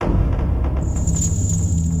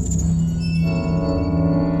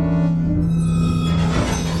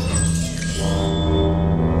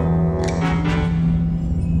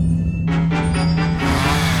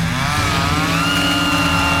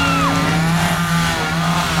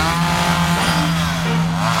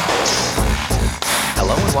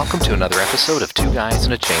welcome to another episode of Two Guys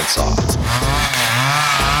and a Chainsaw.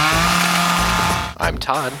 I'm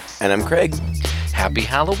Todd. And I'm Craig. Happy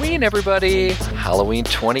Halloween, everybody! Halloween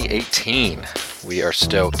 2018. We are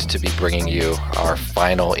stoked to be bringing you our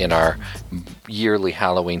final in our yearly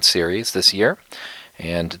Halloween series this year.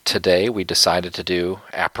 And today we decided to do,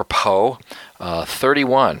 apropos,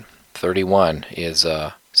 31. 31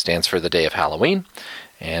 stands for the day of Halloween.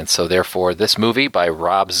 And so therefore this movie by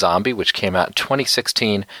Rob Zombie, which came out in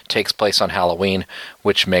 2016, takes place on Halloween,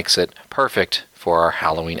 which makes it perfect for our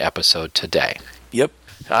Halloween episode today. Yep.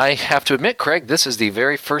 I have to admit, Craig, this is the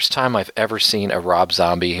very first time I've ever seen a Rob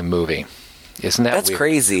Zombie movie. Isn't that That's weird?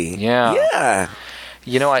 crazy. Yeah. Yeah.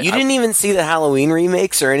 You know, You didn't even see the Halloween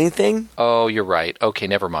remakes or anything? Oh, you're right. Okay,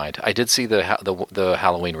 never mind. I did see the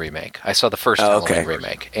Halloween remake. I saw the first Halloween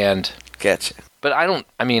remake, and Gotcha. but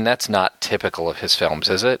that's not typical of his films,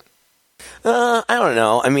 is it? I don't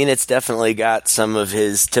know. I mean, it's definitely got some of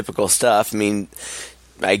his typical stuff. I mean,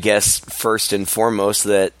 I guess first and foremost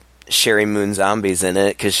that Sherry Moon Zombie's in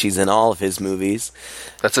it because she's in all of his movies.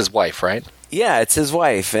 That's his wife, right? Yeah, it's his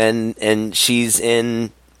wife, and she's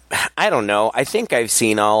in. I don't know. I think I've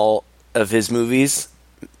seen all of his movies.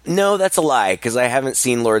 No, that's a lie because I haven't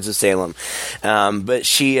seen Lords of Salem. But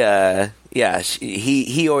he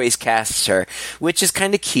always casts her, which is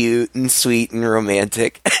kind of cute and sweet and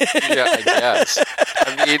romantic. Yeah, I guess.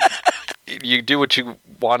 I mean, you do what you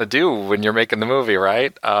want to do when you're making the movie,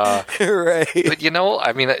 right? Right.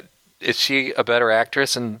 But is she a better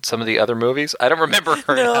actress in some of the other movies? I don't remember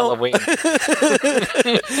her in Halloween.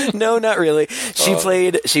 No, not really. She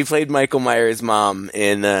played Michael Myers' mom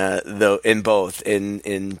in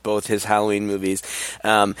both his Halloween movies.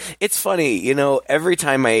 It's funny, every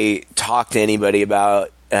time I talk to anybody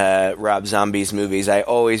about Rob Zombie's movies, I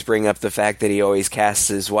always bring up the fact that he always casts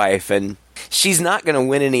his wife, and she's not going to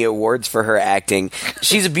win any awards for her acting.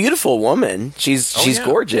 She's a beautiful woman. She's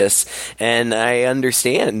gorgeous, and I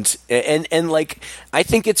understand. And like, I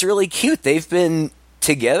think it's really cute. They've been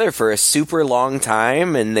together for a super long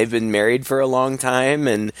time, and they've been married for a long time,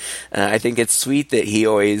 and I think it's sweet that he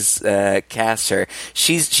always casts her.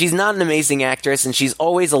 She's not an amazing actress, and she's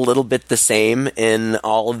always a little bit the same in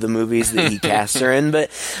all of the movies that he casts her in, but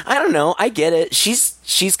I don't know, I get it.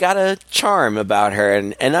 She's got a charm about her,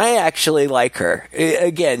 and I actually like her.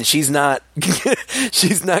 Again, she's not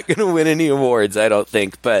going to win any awards, I don't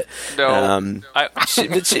think. But no, she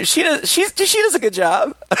does a good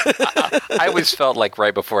job. I always felt like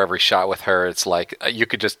right before every shot with her, it's like you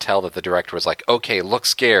could just tell that the director was like, "Okay, look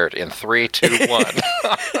scared in 3, 2, 1."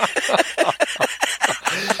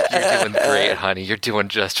 You're doing great, honey. You're doing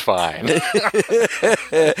just fine.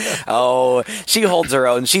 Oh, she holds her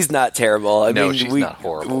own. She's not terrible. I mean, she's not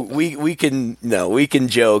horrible. We can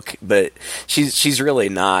joke, but she's really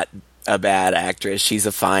not a bad actress. She's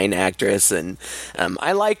a fine actress, and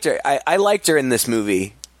I liked her. I liked her in this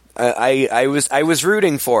movie. I was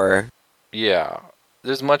rooting for her. Yeah.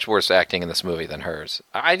 There's much worse acting in this movie than hers.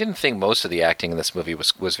 I didn't think most of the acting in this movie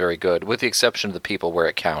was very good, with the exception of the people where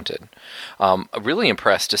it counted. Really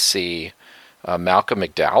impressed to see Malcolm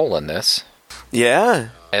McDowell in this. Yeah.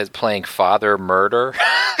 As playing Father Murder.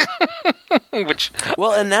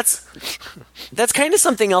 Well, and that's kind of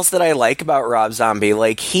something else that I like about Rob Zombie.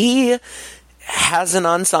 Like, he has an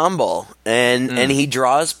ensemble, and he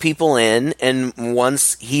draws people in, and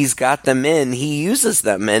once he's got them in, he uses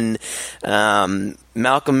them. And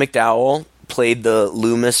Malcolm McDowell played the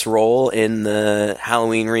Loomis role in the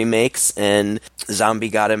Halloween remakes, and Zombie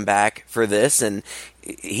got him back for this, and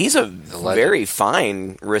he's a very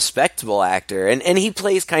fine, respectable actor, and he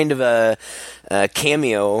plays kind of a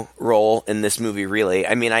cameo role in this movie, really.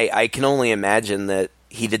 I mean, I can only imagine that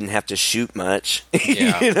he didn't have to shoot much.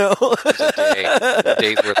 Yeah. It's a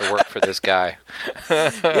day's worth of work for this guy.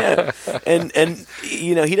 Yeah. And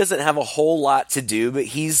he doesn't have a whole lot to do, but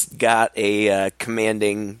he's got a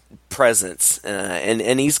commanding presence,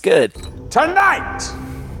 and he's good. Tonight,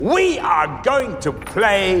 we are going to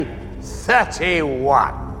play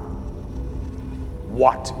 31.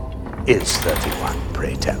 What is 31,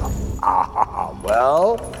 pray tell?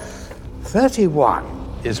 Well, 31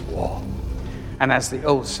 is war. And as the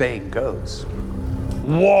old saying goes,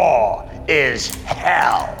 war is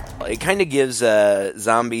hell. It kind of gives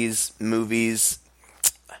Zombies movies,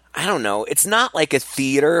 I don't know, it's not like a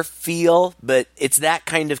theater feel, but it's that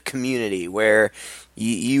kind of community where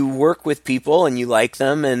you work with people and you like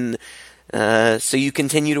them, and so you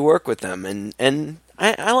continue to work with them, and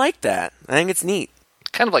I like that. I think it's neat.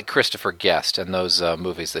 Kind of like Christopher Guest and those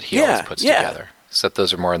movies that he always puts together. Except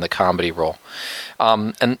those are more in the comedy role.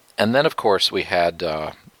 And then, of course, we had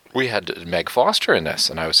Meg Foster in this,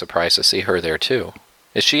 and I was surprised to see her there, too.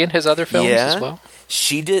 Is she in his other films as well?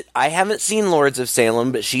 She did. I haven't seen Lords of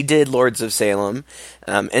Salem, but she did Lords of Salem,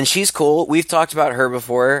 and she's cool. We've talked about her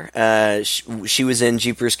before. She was in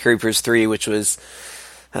Jeepers Creepers 3, which was,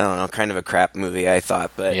 I don't know, kind of a crap movie, I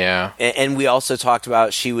thought. But yeah. And we also talked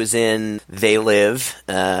about she was in They Live,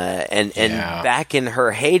 and back in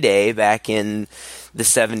her heyday, back in the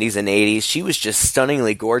 70s and 80s, she was just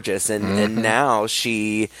stunningly gorgeous, and now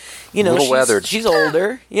she, weathered. She's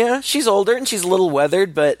older. Yeah, she's older and she's a little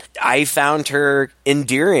weathered, but I found her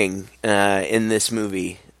endearing in this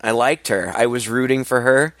movie. I liked her. I was rooting for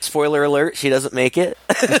her. Spoiler alert, she doesn't make it.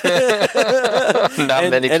 Not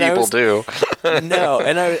many people do. No,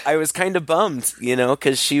 and I was kind of bummed,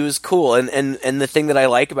 because she was cool. And the thing that I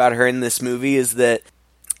like about her in this movie is that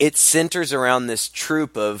it centers around this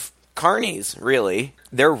troupe of carnies, really.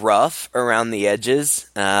 They're rough around the edges,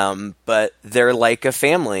 but they're like a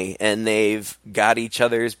family, and they've got each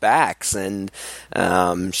other's backs. And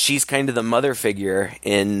she's kind of the mother figure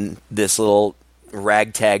in this little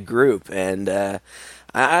ragtag group, and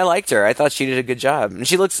I liked her. I thought she did a good job, and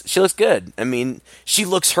she looks good. I mean, she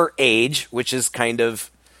looks her age, which is kind of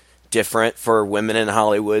different for women in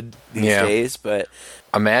Hollywood these days. But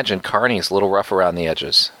imagine Carney's a little rough around the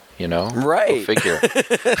edges. Right? Go figure.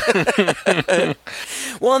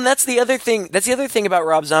 Well, and that's the other thing. That's the other thing about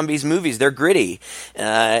Rob Zombie's movies. They're gritty,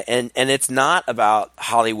 and it's not about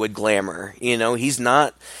Hollywood glamour. He's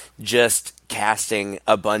not just casting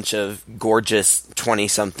a bunch of gorgeous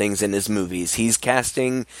 20-somethings in his movies. He's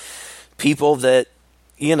casting people that,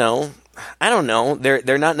 I don't know.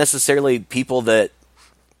 They're not necessarily people that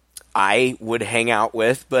I would hang out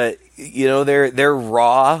with, but they're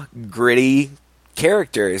raw, gritty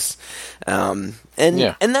characters, and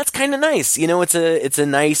that's kind of nice. It's a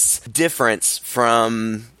nice difference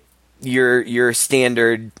from your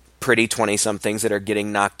standard pretty 20-somethings that are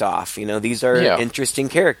getting knocked off. These are interesting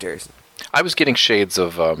characters. I was getting shades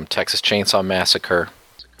of Texas Chainsaw Massacre.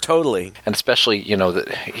 Totally. And especially,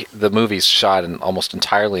 the movie's shot almost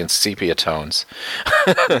entirely in sepia tones.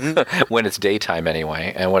 When it's daytime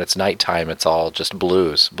anyway. And when it's nighttime, it's all just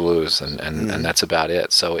blues, and that's about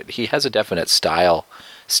it. So he has a definite style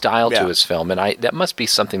to his film, and that must be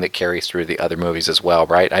something that carries through the other movies as well,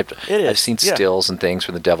 right? I've seen stills and things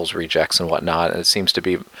from The Devil's Rejects and whatnot, and it seems to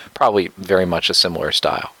be probably very much a similar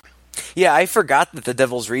style. Yeah, I forgot that The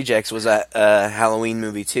Devil's Rejects was a Halloween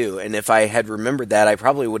movie too, and if I had remembered that, I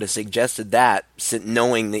probably would have suggested that,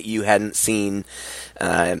 knowing that you hadn't seen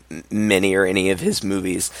many or any of his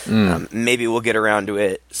movies. Maybe we'll get around to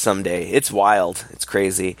it someday. It's wild. It's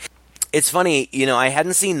crazy. It's funny, I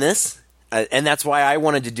hadn't seen this, and that's why I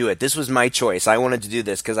wanted to do it. This was my choice. I wanted to do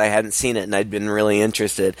this because I hadn't seen it, and I'd been really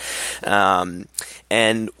interested.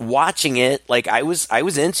 And watching it, I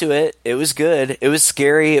was into it. It was good. It was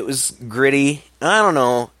scary. It was gritty. I don't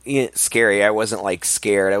know, scary. I wasn't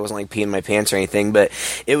scared. I wasn't peeing my pants or anything, but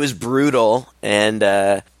it was brutal. And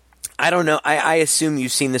I don't know. I assume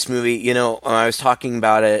you've seen this movie. I was talking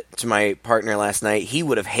about it to my partner last night. He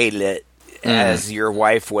would have hated it. As your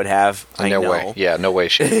wife would have. No way. Yeah, no way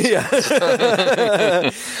she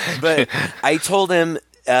But I told him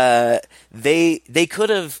they could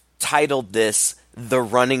have titled this The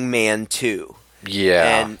Running Man 2.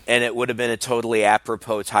 Yeah. And it would have been a totally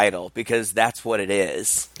apropos title, because that's what it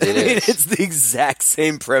is. It is. It's the exact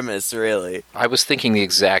same premise, really. I was thinking the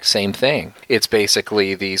exact same thing. It's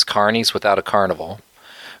basically these carnies without a carnival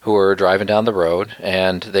who are driving down the road,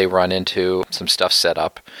 and they run into some stuff set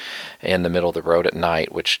up in the middle of the road at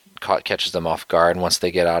night, which catches them off guard. And once they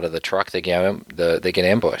get out of the truck, they get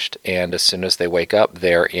ambushed. And as soon as they wake up,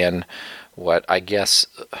 they're in what I guess,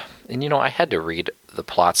 and I had to read the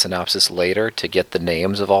plot synopsis later to get the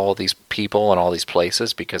names of all these people and all these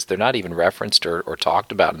places, because they're not even referenced or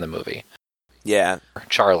talked about in the movie. Yeah.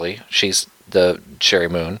 Charlie, she's the Sherry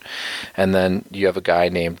Moon. And then you have a guy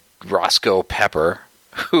named Roscoe Pepper,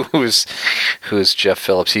 who's Jeff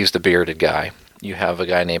Phillips. He's the bearded guy. You have a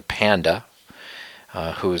guy named Panda,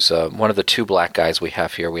 who's one of the two black guys we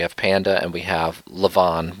have here. We have Panda and we have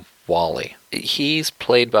Levon Wally. He's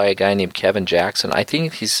played by a guy named Kevin Jackson. I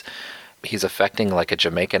think he's affecting a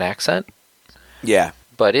Jamaican accent. Yeah.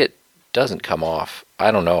 But it doesn't come off.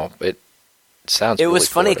 I don't know. It sounds It really was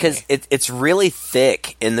funny cool because it's really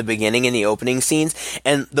thick in the beginning, in the opening scenes.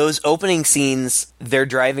 And those opening scenes, they're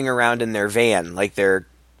driving around in their van. They're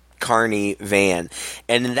Carney van,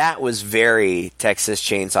 and that was very Texas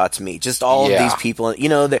Chainsaw to me. Just all of these people,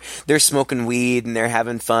 they're smoking weed and they're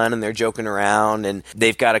having fun and they're joking around, and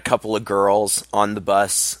they've got a couple of girls on the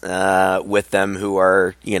bus with them who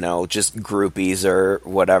are just groupies or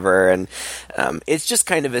whatever, and it's just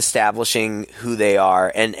kind of establishing who they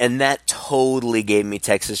are, and that totally gave me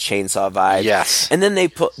Texas Chainsaw vibe. Yes. And then they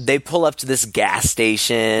pull up to this gas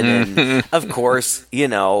station, and of course,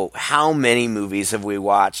 how many movies have we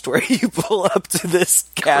watched where you pull up to this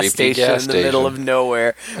gas station in the middle of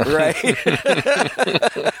nowhere, right?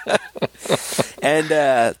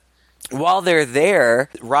 And while they're there,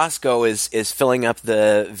 Roscoe is filling up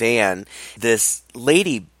the van. This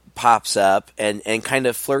lady pops up and kind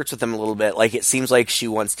of flirts with them a little bit. Like, it seems like she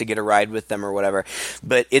wants to get a ride with them or whatever.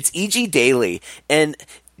 But it's E.G. Daily. And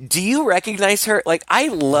do you recognize her? Like, I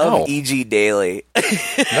love E.G. Daily.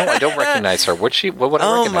 No, I don't recognize her. What would I recognize her from?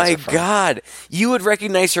 Oh my God. You would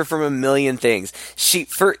recognize her from a million things.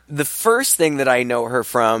 The first thing that I know her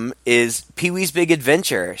from is Pee-wee's Big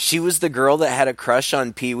Adventure. She was the girl that had a crush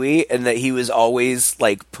on Pee-wee and that he was always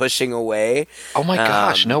like pushing away. Oh my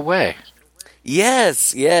gosh, no way.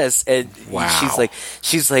 Yes, and wow.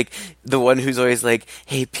 she's like the one who's always like,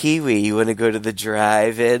 "Hey, Pee-wee, you want to go to the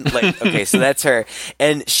drive-in?" Like, okay, so that's her.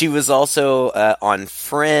 And she was also on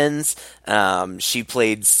Friends. She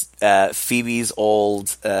played Phoebe's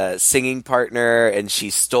old singing partner, and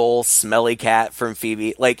she stole Smelly Cat from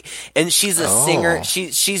Phoebe. Like, and she's a singer.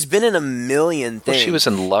 She's been in a million things. Well, she was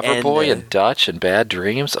in Loverboy and Dutch and Bad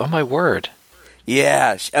Dreams. Oh my word.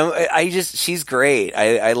 Yeah, she's great.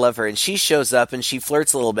 I love her. And she shows up and she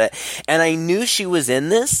flirts a little bit. And I knew she was in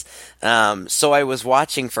this, so I was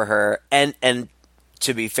watching for her. And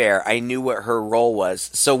to be fair, I knew what her role was.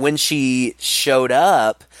 So when she showed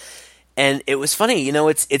up, and it was funny,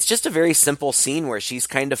 it's just a very simple scene where she's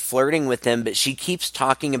kind of flirting with him, but she keeps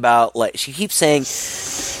talking about, like, she keeps saying,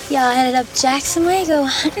 "Y'all headed up Jackson Way, go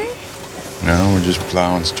hunting?" No, we're just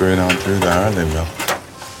plowing straight on through the Harleyville.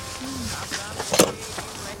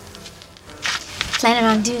 Planning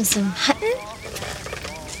on doing some hunting?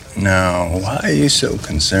 No, why are you so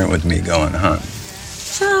concerned with me going hunting?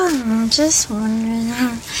 I'm just wondering.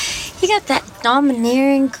 You got that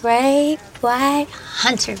domineering, gray, white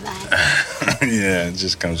hunter vibe. Yeah, it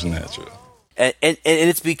just comes natural. And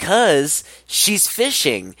it's because she's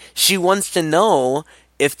fishing. She wants to know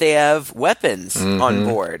if they have weapons on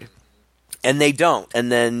board. And they don't.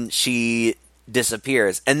 And then she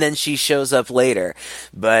disappears. And then she shows up later.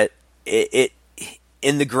 But it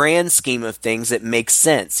in the grand scheme of things, it makes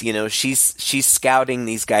sense. She's scouting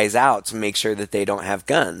these guys out to make sure that they don't have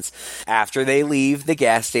guns. After they leave the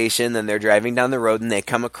gas station, then they're driving down the road and they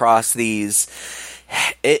come across these...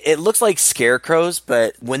 It looks like scarecrows,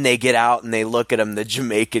 but when they get out and they look at them, the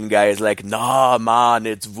Jamaican guy is like, "Nah, man,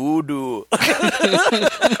 it's voodoo."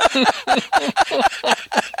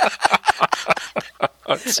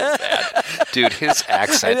 It's so bad. Dude, his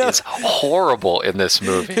accent is horrible in this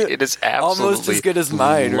movie. It is absolutely almost as good as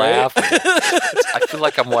mine, laughable. right? I feel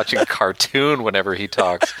like I'm watching a cartoon whenever he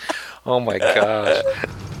talks. Oh my gosh.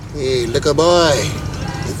 Hey, little boy,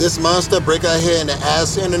 if this monster break out here in the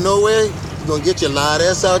ass end of nowhere, you're gonna get your loud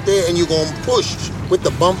ass out there and you're gonna push with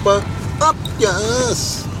the bumper up your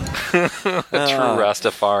ass. True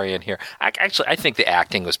Rastafarian here. I think the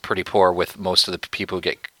acting was pretty poor with most of the people who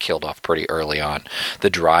get killed off pretty early on. The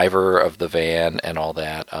driver of the van and all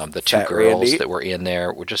that. The two girls that were in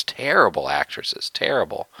there were just terrible actresses.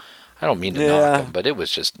 Terrible. I don't mean to knock them, but it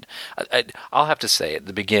was just... I'll have to say, at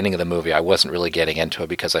the beginning of the movie, I wasn't really getting into it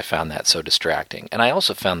because I found that so distracting. And I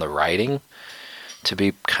also found the writing to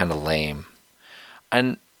be kind of lame.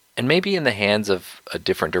 And maybe in the hands of a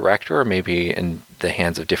different director, or maybe in the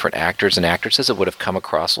hands of different actors and actresses, it would have come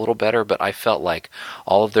across a little better. But I felt like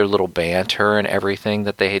all of their little banter and everything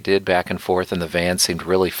that they did back and forth in the van seemed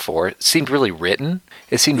really written.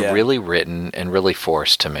 It seemed really written and really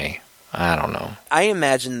forced to me. I don't know. I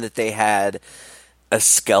imagine that they had a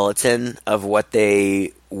skeleton of what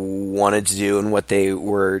they wanted to do and what they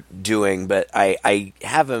were doing, but I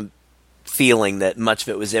have a feeling that much of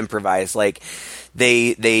it was improvised. Like,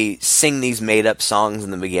 they sing these made-up songs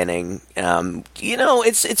in the beginning.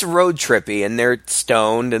 It's road trippy, and they're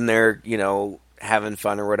stoned, and they're, having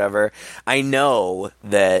fun or whatever. I know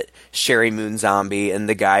that Sherry Moon Zombie and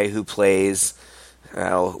the guy who plays...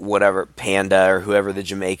 whatever, Panda or whoever the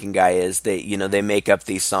Jamaican guy is, they make up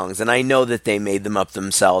these songs, and I know that they made them up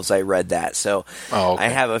themselves. I read that, so I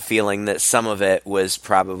have a feeling that some of it was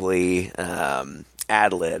probably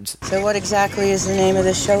ad-libbed. So what exactly is the name of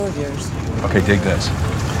this show of yours? Okay, dig this.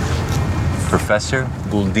 Professor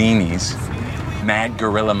Guldini's Mad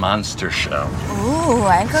Gorilla Monster Show. Ooh,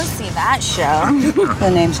 I'd go see that show. The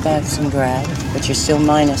name's got some grad, but you're still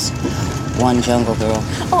minus one jungle girl.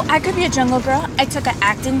 Oh, I could be a jungle girl. I took an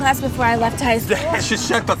acting class before I left high school. Just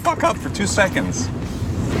shut the fuck up for 2 seconds.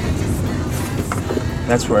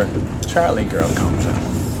 That's where Charlie Girl comes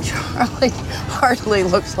in. Charlie hardly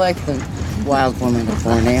looks like the wild woman of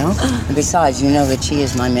Borneo. And besides, you know that she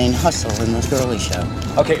is my main hustle in this girly show.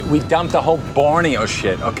 Okay, we dumped the whole Borneo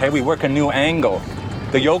shit, okay? We work a new angle.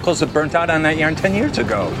 The yokels had burnt out on that yarn 10 years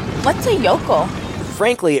ago. What's a yokel?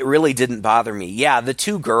 Frankly, it really didn't bother me. Yeah, the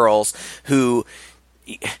two girls who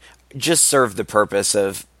just serve the purpose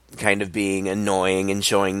of kind of being annoying and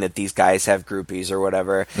showing that these guys have groupies or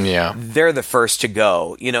whatever. Yeah. They're the first to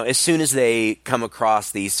go. You know, as soon as they come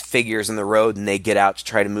across these figures in the road and they get out to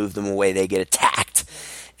try to move them away, they get attacked.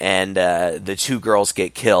 And the two girls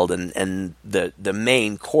get killed, and the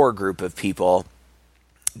main core group of people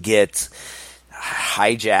get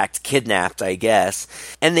hijacked, kidnapped, I guess.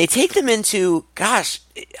 And they take them into, gosh,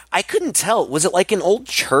 I couldn't tell. Was it like an old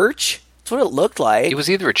church? That's what it looked like. It was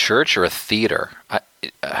either a church or a theater.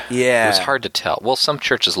 Yeah. It was hard to tell. Well, some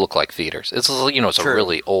churches look like theaters. It's, you know, it's True. a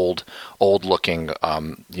really old looking,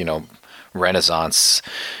 you know, Renaissance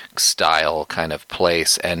style kind of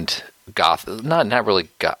place, and not really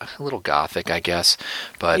a little gothic, I guess.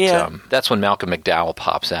 But Yeah. that's when Malcolm McDowell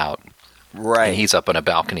pops out. Right. And he's up on a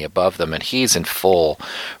balcony above them, and he's in full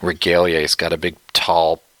regalia. He's got a big,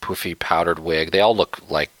 tall, poofy, powdered wig. They all look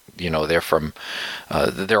like, you know, they're from,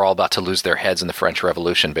 they're all about to lose their heads in the French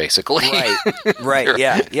Revolution, basically. Right,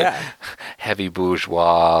 yeah. Heavy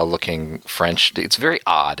bourgeois-looking French. It's very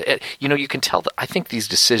odd. You know, you can tell that I think these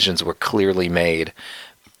decisions were clearly made,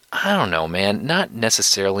 I don't know, man, not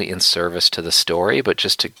necessarily in service to the story, but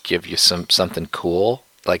just to give you something cool.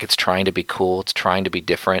 Like, it's trying to be cool, it's trying to be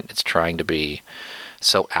different, it's trying to be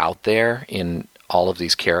so out there in all of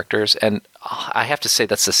these characters. And I have to say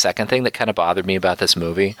that's the second thing that kind of bothered me about this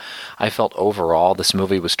movie. I felt overall this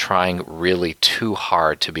movie was trying really too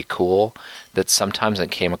hard to be cool, that sometimes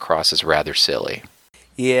it came across as rather silly.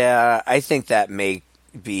 Yeah, I think that may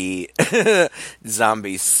be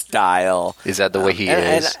Zombie's style. Is that the way he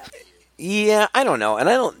is? Yeah, I don't know. And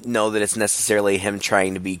I don't know that it's necessarily him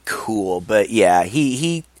trying to be cool, but yeah,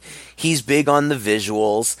 he's big on the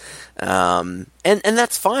visuals. And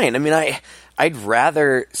that's fine. I mean, I'd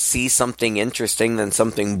rather see something interesting than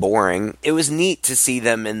something boring. It was neat to see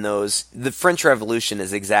them in those. The French Revolution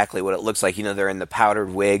is exactly what it looks like. You know, they're in the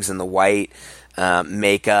powdered wigs and the white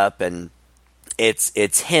makeup, and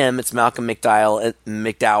it's him, it's Malcolm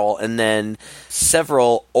McDowell, and then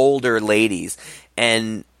several older ladies.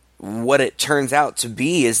 And what it turns out to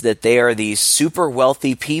be is that they are these super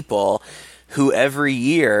wealthy people who every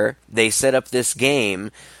year they set up this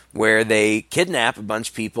game where they kidnap a bunch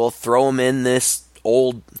of people, throw them in this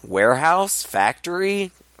old warehouse,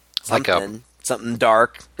 factory, something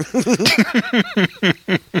dark.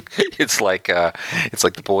 It's like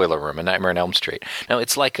the boiler room in Nightmare on Elm Street. No,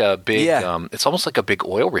 it's like a big. Yeah. It's almost like a big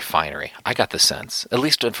oil refinery. I got the sense, at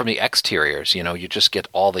least from the exteriors. You know, you just get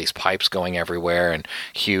all these pipes going everywhere and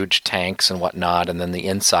huge tanks and whatnot, and then the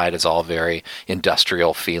inside is all very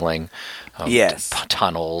industrial feeling. Yes,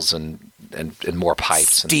 tunnels and more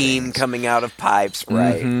pipes, steam and coming out of pipes,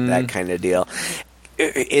 right? That kind of deal.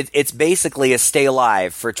 It's basically a stay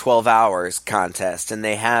alive for 12 hours contest, and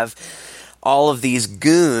they have all of these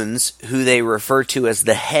goons who they refer to as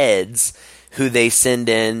the heads, who they send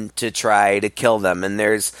in to try to kill them. And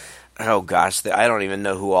there's, oh gosh, I don't even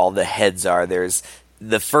know who all the heads are. There's,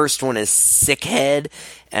 the first one is Sickhead,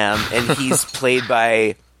 and he's played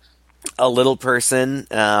by a little person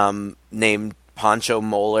named Pancho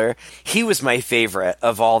Moller. He was my favorite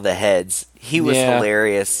of all the heads. He was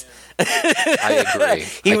hilarious. I agree.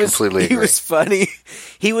 I completely agree. He was funny.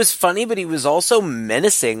 He was funny, but he was also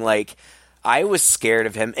menacing. Like, I was scared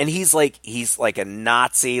of him. And he's like a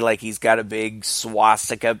Nazi. Like, he's got a big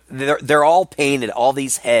swastika. They're all painted. All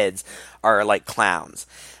these heads are like clowns.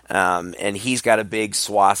 And he's got a big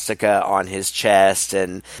swastika on his chest.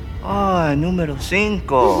 And número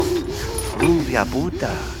 5. Rubia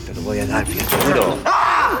puta. Te lo voy a dar bien duro.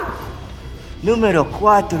 Número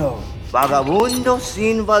 4. Vagabundo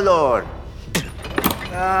sin valor.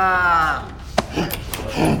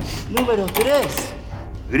 Número 3.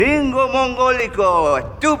 Gringo mongólico.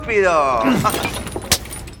 Estúpido.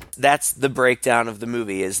 That's the breakdown of the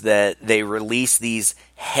movie, is that they release these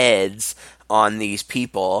heads on these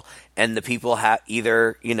people, and the people have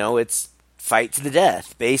either, you know, it's fight to the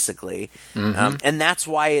death, basically. And that's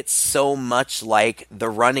why it's so much like The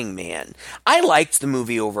Running Man. I liked the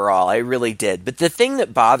movie overall, I really did. But the thing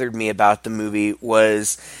that bothered me about the movie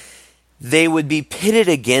was they would be pitted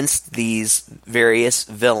against these various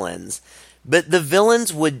villains, but the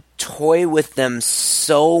villains would toy with them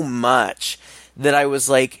so much that I was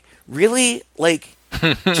like, really? Like,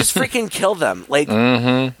 just freaking kill them. Like,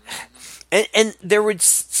 and there would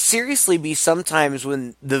seriously be some times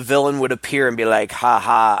when the villain would appear and be like, ha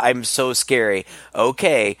ha, I'm so scary.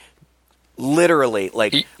 Okay. Literally,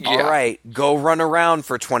 like, all right, go run around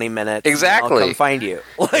for 20 minutes. Exactly. And I'll come find you.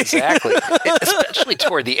 Exactly. Especially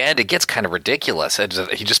toward the end, it gets kind of ridiculous.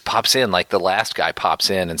 He just pops in, like the last guy pops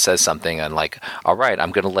in and says something, and like, all right, I'm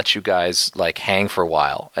going to let you guys like hang for a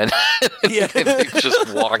while, and they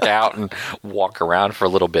just walk out and walk around for a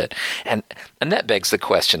little bit, and that begs the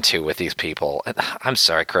question too with these people. And I'm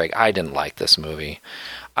sorry, Craig, I didn't like this movie.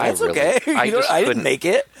 That's okay. I didn't make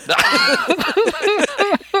it.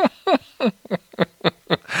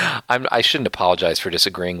 I shouldn't apologize for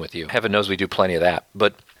disagreeing with you. Heaven knows we do plenty of that.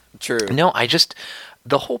 But true. No,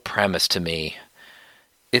 the whole premise to me,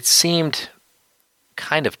 it seemed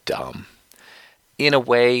kind of dumb in a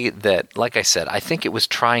way that, like I said, I think it was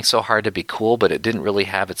trying so hard to be cool, but it didn't really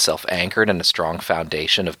have itself anchored in a strong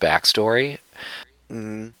foundation of backstory.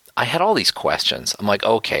 I had all these questions. I'm like,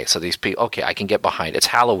 okay, so these people, okay, I can get behind. It's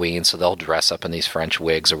Halloween, so they'll dress up in these French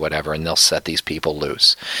wigs or whatever, and they'll set these people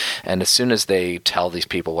loose. And as soon as they tell these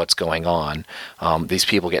people what's going on, these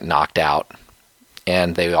people get knocked out,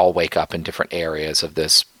 and they all wake up in different areas of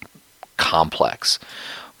this complex,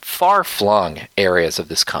 far-flung areas of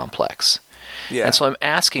this complex. Yeah. And so I'm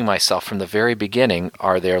asking myself from the very beginning,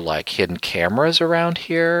 are there like hidden cameras around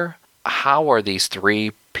here? How are these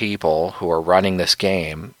three people who are running this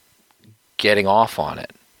game getting off on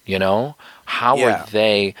it? You know, how are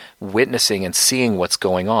they witnessing and seeing what's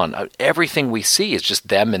going on? Everything we see is just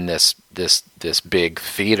them in this big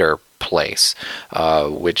theater place,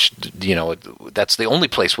 which, you know, that's the only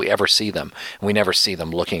place we ever see them. We never see them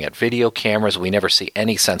looking at video cameras. We never see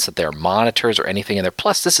any sense that there are monitors or anything in there.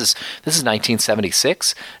 Plus, this is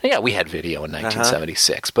 1976. Yeah, we had video in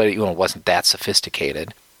 1976, but it wasn't that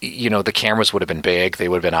sophisticated. You know, the cameras would have been big. They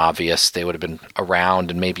would have been obvious. They would have been around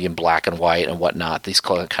and maybe in black and white and whatnot. These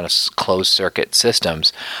kind of closed circuit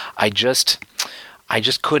systems. I just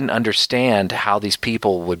couldn't understand how these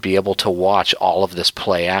people would be able to watch all of this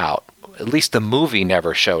play out. At least the movie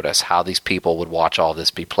never showed us how these people would watch all this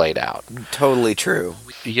be played out. Totally true.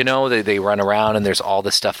 You know, they run around and there's all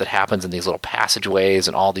this stuff that happens in these little passageways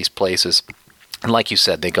and all these places. And like you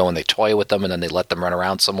said, they go and they toy with them, and then they let them run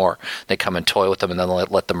around some more. They come and toy with them, and then they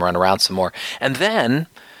let them run around some more. And then,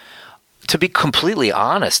 to be completely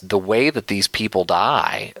honest, the way that these people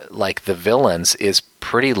die, like the villains, is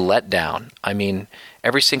pretty let down. I mean,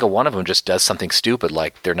 every single one of them just does something stupid,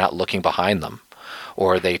 like they're not looking behind them.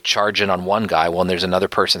 Or they charge in on one guy when there's another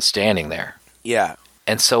person standing there. Yeah.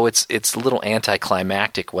 And so it's a little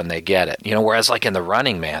anticlimactic when they get it, you know. Whereas like in The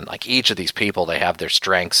Running Man, like each of these people, they have their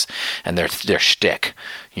strengths and their shtick,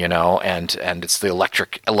 you know. And it's the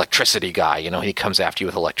electricity guy, you know. He comes after you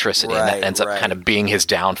with electricity, and that ends up kind of being his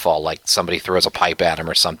downfall. Like somebody throws a pipe at him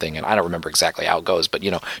or something, and I don't remember exactly how it goes, but you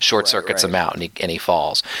know, short circuits him out, and he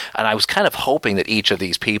falls. And I was kind of hoping that each of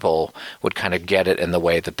these people would kind of get it in the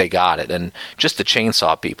way that they got it, and just the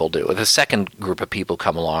chainsaw people do. The second group of people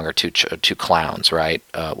come along are two clowns, right?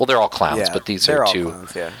 Well, they're all clowns, but these are two.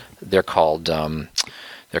 Clowns, yeah. They're called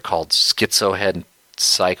Schizohead and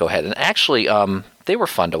Psychohead, and actually, they were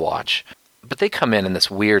fun to watch. But they come in this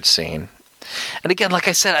weird scene, and again, like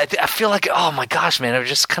I said, I feel like, oh my gosh, man, they're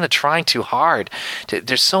just kind of trying too hard.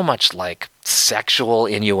 There's so much like sexual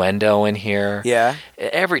innuendo in here. Yeah.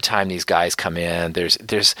 Every time these guys come in,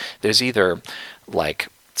 there's either like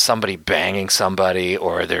somebody banging somebody,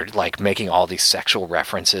 or they're like making all these sexual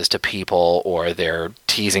references to people, or they're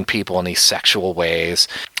teasing people in these sexual ways.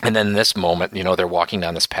 And then in this moment, you know, they're walking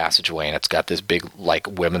down this passageway, and it's got this big like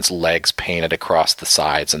women's legs painted across the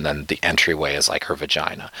sides, and then the entryway is like her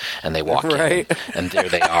vagina, and they walk in, and there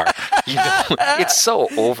they are. You know, it's so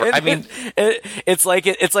over. I mean, it's like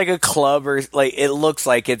a club, or like it looks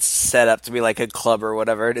like it's set up to be like a club or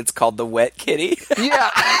whatever, and it's called the Wet Kitty. Yeah.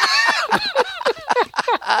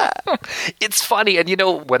 It's funny, and you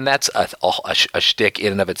know, when that's a shtick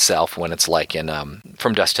in and of itself, when it's like in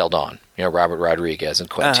From Dusk Till Dawn, you know, Robert Rodriguez and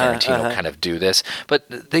Quentin Tarantino kind of do this, but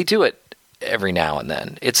they do it every now and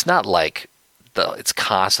then. It's not like it's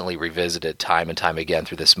constantly revisited time and time again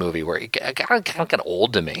through this movie, where it got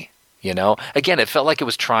old to me. You know, again, it felt like it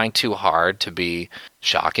was trying too hard to be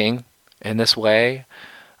shocking in this way.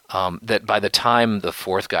 That by the time the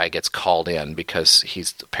fourth guy gets called in, because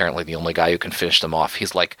he's apparently the only guy who can finish them off,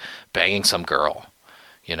 he's like banging some girl,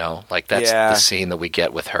 You know, like that's the scene that we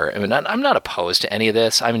get with her. I mean, I'm not opposed to any of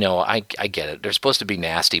this. I know I get it. They're supposed to be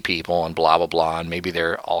nasty people and blah, blah, blah. And maybe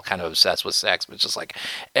they're all kind of obsessed with sex, but it's just like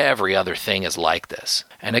every other thing is like this.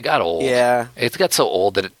 And it got old. Yeah. It got so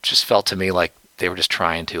old that it just felt to me like they were just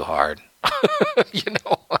trying too hard. You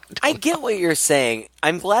know? I get what you're saying.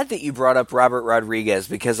 I'm glad that you brought up Robert Rodriguez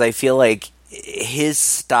because I feel like his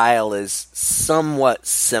style is somewhat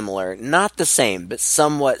similar. Not the same, but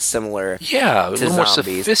somewhat similar. Yeah, a little more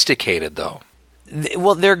zombies. Sophisticated, though.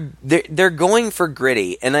 Well, they're going for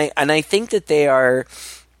gritty, and I think that they are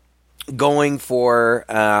going for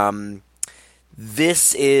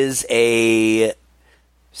this is a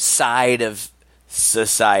side of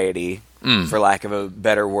society, for lack of a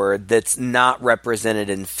better word, that's not represented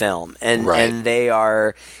in film, and they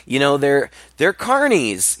are, you know, they're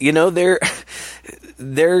carnies, you know,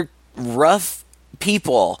 they're rough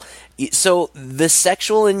people. So the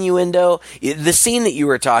sexual innuendo, the scene that you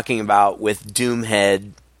were talking about with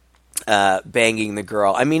Doomhead banging the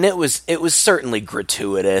girl, I mean, it was certainly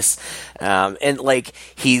gratuitous, and like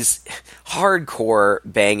he's hardcore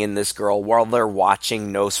banging this girl while they're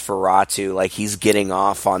watching Nosferatu, like he's getting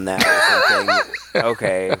off on that or something.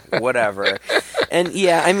 Okay, whatever. And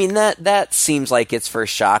yeah, I mean that seems like it's for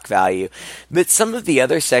shock value, but some of the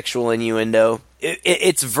other sexual innuendo,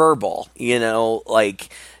 it's verbal, you know, like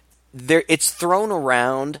it's thrown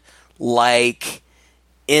around like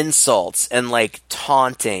insults and like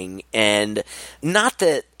taunting, and not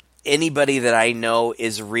that anybody that I know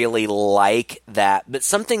is really like that, but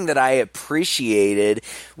something that I appreciated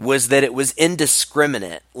was that it was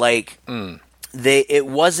indiscriminate. Like it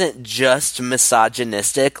wasn't just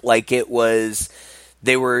misogynistic, like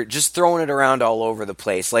they were just throwing it around all over the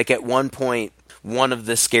place. Like at one point, one of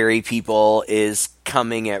the scary people is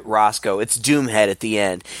coming at Roscoe. It's Doomhead at the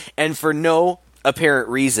end, and for no apparent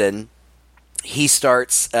reason,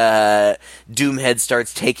 Doomhead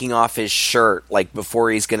starts taking off his shirt, like,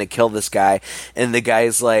 before he's gonna kill this guy, and the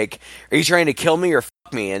guy's like, "Are you trying to kill me or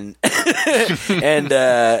fuck me?" And and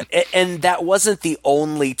that wasn't the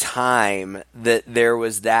only time that there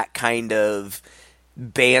was that kind of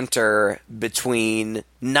banter between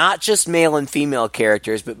not just male and female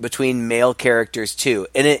characters, but between male characters too.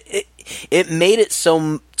 And it made it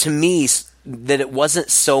so, to me, that it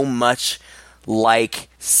wasn't so much like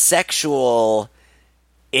sexual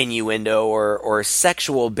innuendo or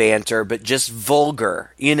sexual banter, but just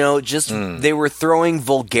vulgar, you know, just they were throwing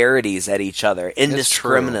vulgarities at each other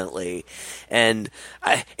indiscriminately. And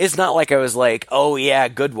it's not like I was like, oh yeah,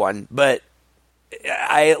 good one, but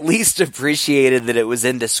I at least appreciated that it was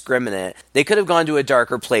indiscriminate. They could have gone to a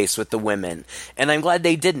darker place with the women, and I'm glad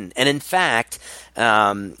they didn't. And in fact,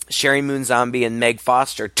 Sherry Moon Zombie and Meg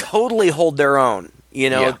Foster totally hold their own. You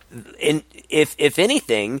know, and if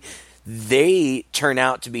anything, they turn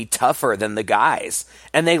out to be tougher than the guys,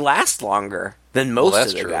 and they last longer than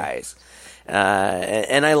most of the guys.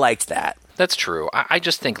 And I liked that. That's true. I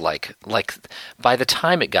just think like by the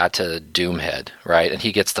time it got to Doomhead, right, and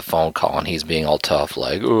he gets the phone call and he's being all tough,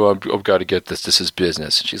 like, "Oh, I've got to get this. This is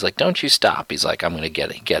business." And she's like, "Don't you stop." He's like, "I'm going to get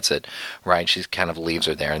it." He gets it, right? She kind of leaves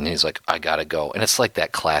her there, and he's like, "I got to go." And it's like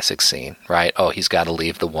that classic scene, right? Oh, he's got to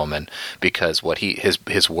leave the woman because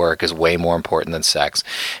his work is way more important than sex.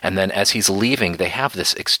 And then as he's leaving, they have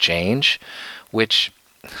this exchange, which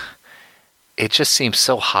it just seems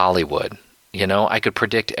so Hollywood. You know, I could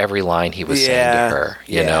predict every line he was saying to her,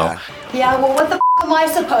 you know? Yeah, well, what the am I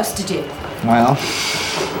supposed to do? Well,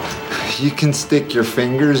 you can stick your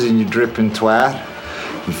fingers in your dripping twat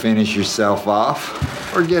and finish yourself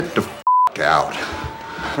off, or get the out.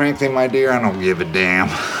 Frankly, my dear, I don't give a damn.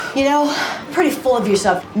 You know, pretty full of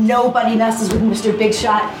yourself. Nobody messes with Mr. Big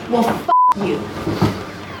Shot. Well, you.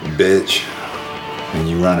 Bitch, when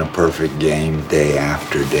you run a perfect game day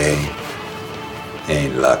after day,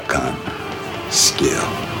 ain't luck, cunt. Skill.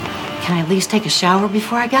 Can I at least take a shower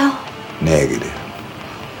before I go? Negative.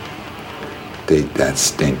 Take that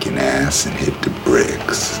stinking ass and hit the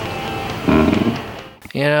bricks.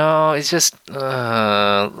 You know, it's just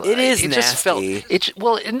it is nasty. Just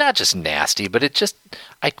felt not just nasty, but it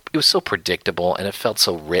was so predictable, and it felt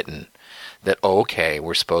so written that okay,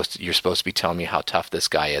 you're supposed to be telling me how tough this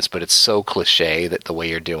guy is, but it's so cliche that the way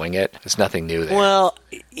you're doing it, there's nothing new there. Well,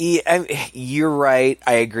 you're right.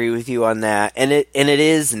 I agree with you on that, and it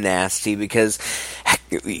is nasty because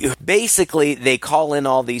basically they call in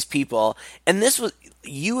all these people, and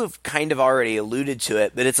you have kind of already alluded to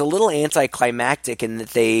it, but it's a little anticlimactic in that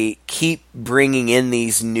they keep bringing in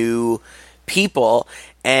these new people,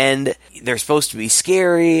 and they're supposed to be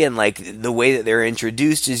scary, and like the way that they're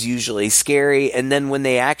introduced is usually scary, and then when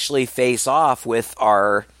they actually face off with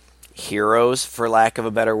our heroes, for lack of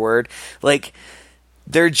a better word. Like,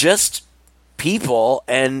 they're just people,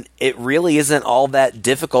 and it really isn't all that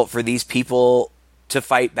difficult for these people to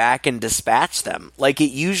fight back and dispatch them. Like,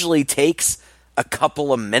 it usually takes a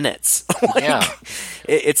couple of minutes.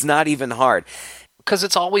 It's not even hard. Because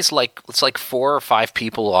it's always like 4 or 5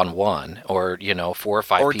 people on one, or 4 or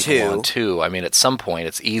 5 people on two. I mean, at some point,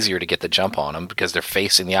 it's easier to get the jump on them because they're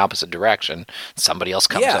facing the opposite direction. Somebody else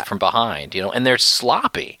comes up from behind, and they're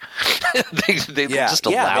sloppy. they just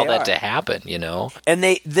allow that to happen, And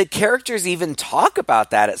the characters even talk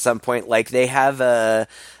about that at some point. Like, they have a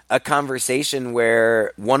conversation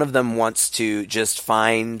where one of them wants to just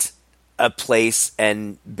find a place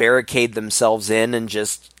and barricade themselves in and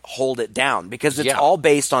just hold it down, because it's all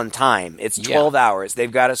based on time. It's 12 hours.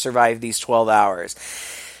 They've got to survive these 12 hours.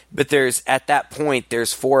 But at that point,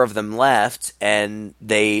 there's 4 of them left, and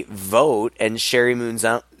they vote, and Sherry Moon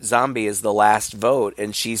Zombie is the last vote,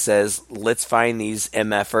 and she says, let's find these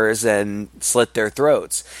MFers and slit their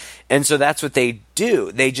throats. And so that's what they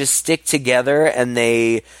do. They just stick together, and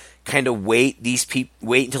they kind of wait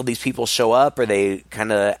until these people show up, or they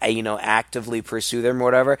kind of actively pursue them or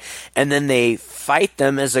whatever, and then they fight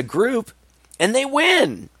them as a group, and they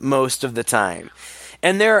win most of the time.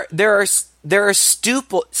 And there are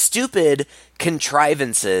stupid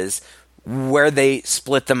contrivances where they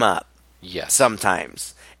split them up. Yes,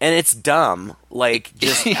 sometimes. And it's dumb. Like,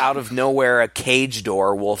 just out of nowhere, a cage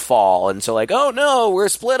door will fall, and so like, oh no, we're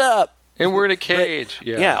split up. And we're in a cage.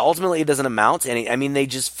 But, ultimately it doesn't amount to any. I mean, they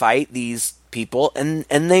just fight these people and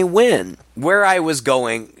they win. Where I was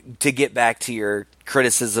going, to get back to your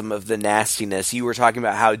criticism of the nastiness, you were talking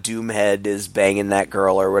about how Doomhead is banging that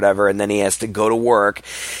girl or whatever, and then he has to go to work,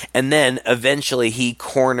 and then eventually he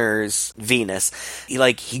corners Venus.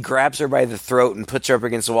 He grabs her by the throat and puts her up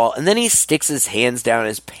against the wall, and then he sticks his hands down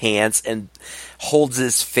his pants and holds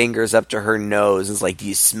his fingers up to her nose and is like, do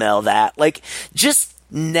you smell that? Like, just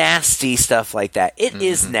nasty stuff like that. It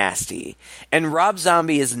is nasty. And Rob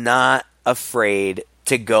Zombie is not afraid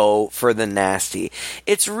to go for the nasty.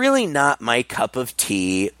 It's really not my cup of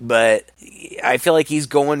tea, but I feel like he's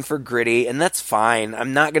going for gritty, and that's fine.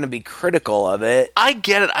 I'm not going to be critical of it. I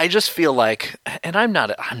get it. I just feel like, and I'm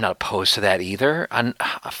not opposed to that either.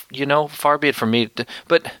 Far be it from me,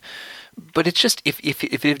 but it's just, if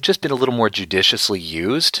it had just been a little more judiciously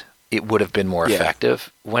used, it would have been more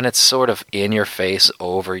effective. When it's sort of in your face,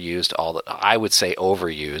 overused, I would say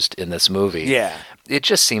overused in this movie. Yeah. It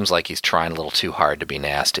just seems like he's trying a little too hard to be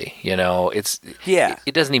nasty.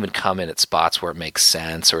 It doesn't even come in at spots where it makes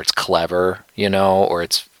sense, or it's clever, or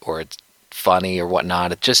it's funny or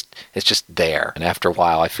whatnot. It's just there. And after a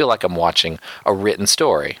while, I feel like I'm watching a written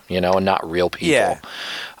story, and not real people. Yeah.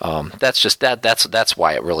 That's just that's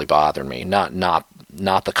why it really bothered me. Not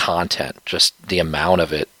the content, just the amount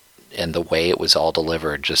of it. And the way it was all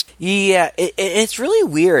delivered, it's really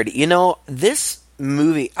weird. This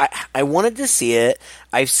movie, I wanted to see it.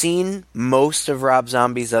 I've seen most of Rob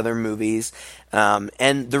Zombie's other movies,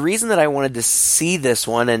 and the reason that I wanted to see this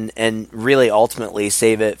one and really ultimately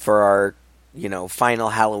save it for our final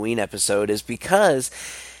Halloween episode is because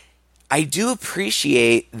I do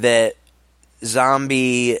appreciate that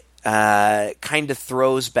Zombie kind of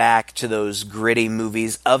throws back to those gritty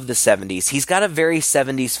movies of the 70s. He's got a very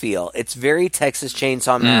 70s feel. It's very Texas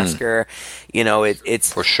Chainsaw Massacre.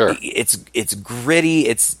 It's for sure. It's gritty.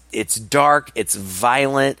 It's dark. It's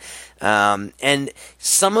violent. And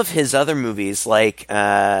some of his other movies, like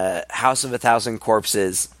House of a Thousand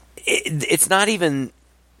Corpses, it's not even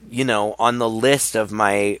on the list of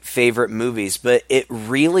my favorite movies, but it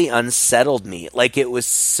really unsettled me. Like, it was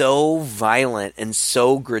so violent and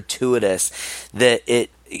so gratuitous that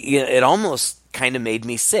it almost kind of made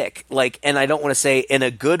me sick. Like, and I don't want to say in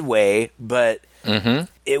a good way, but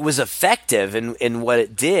it was effective in what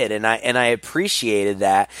it did, and I appreciated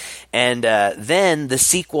that. And then the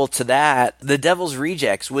sequel to that, The Devil's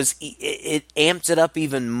Rejects, it amped it up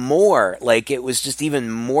even more. Like, it was just even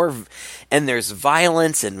more, and there's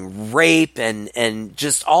violence and rape and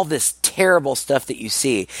just all this terrible stuff that you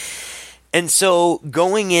see. And so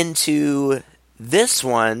going into this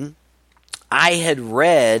one, I had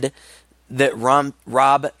read that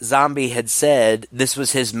Rob Zombie had said this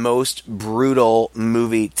was his most brutal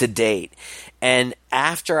movie to date. And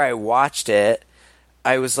after I watched it,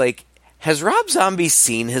 I was like, has Rob Zombie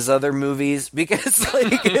seen his other movies? Because,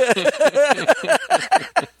 like...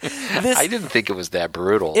 I didn't think it was that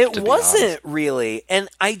brutal. It wasn't really. And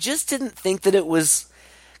I just didn't think that it was...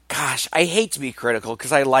 Gosh, I hate to be critical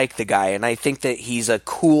because I like the guy, and I think that he's a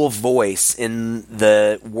cool voice in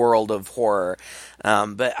the world of horror.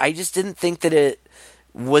 But I just didn't think that it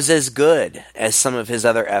was as good as some of his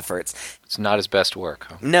other efforts. It's not his best work.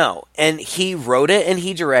 Huh? No, and he wrote it and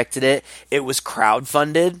he directed it. It was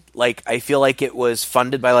crowdfunded. Like, I feel like it was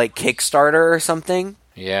funded by, like, Kickstarter or something.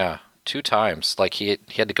 Yeah, 2 times. Like, he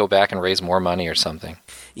had to go back and raise more money or something.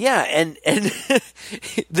 Yeah, and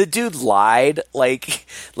the dude lied. Like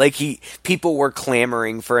people were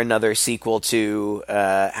clamoring for another sequel to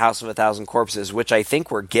House of a Thousand Corpses, which I think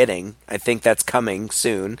we're getting. I think that's coming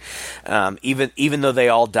soon. Even though they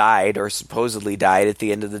all died or supposedly died at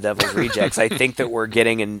the end of The Devil's Rejects, I think that we're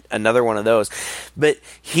getting another one of those. But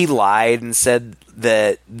he lied and said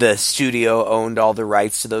that the studio owned all the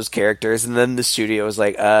rights to those characters, and then the studio was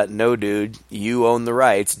like, no, dude, you own the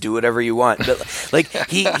rights. Do whatever you want. But, like,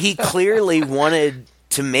 he clearly wanted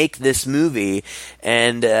to make this movie,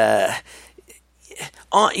 and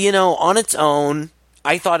on its own,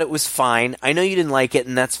 I thought it was fine. I know you didn't like it,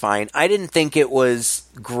 and that's fine. I didn't think it was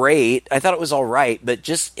great. I thought it was all right, but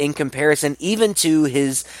just in comparison, even to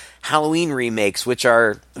his Halloween remakes, which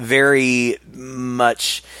are very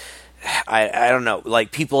much, I don't know,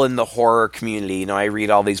 like, people in the horror community, I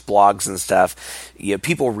read all these blogs and stuff,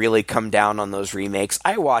 people really come down on those remakes.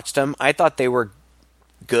 I watched them. I thought they were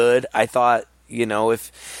good. I thought,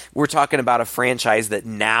 if we're talking about a franchise that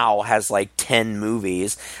now has like 10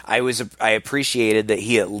 movies, I appreciated that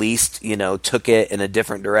he at least, took it in a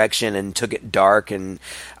different direction and took it dark, and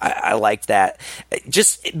I liked that.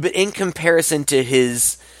 But in comparison to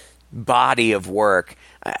his body of work,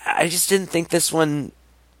 I just didn't think this one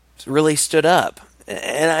really stood up,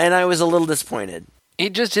 and I was a little disappointed.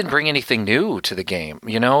 It just didn't bring anything new to the game.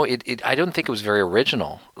 I don't think it was very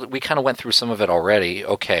original. We kind of went through some of it already.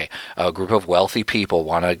 Okay, a group of wealthy people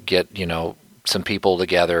want to get, some people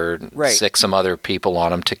together, right, sick some other people on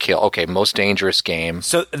them to kill. Okay, most dangerous game.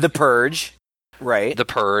 So The Purge, right? The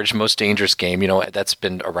Purge, most dangerous game, that's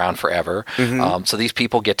been around forever. Mm-hmm. So these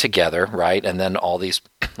people get together, right? And then all these,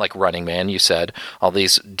 like Running Man, you said, all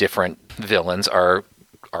these different villains are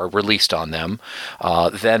released on them.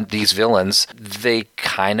 Then these villains, they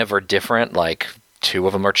kind of are different. Like, 2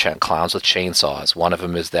 of them are clowns with chainsaws. One of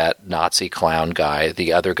them is that Nazi clown guy.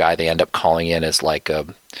 The other guy they end up calling in is like a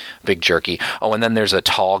big jerky. Oh, and then there's a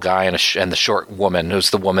tall guy and the short woman,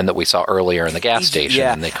 who's the woman that we saw earlier in the gas station.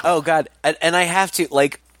 Yeah. And oh, God. And I have to,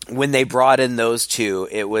 like, when they brought in those 2,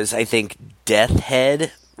 it was, I think, Death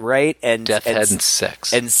Head, right? And Death Head and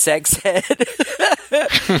Sex. And Sex Head.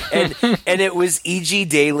 and it was E.G.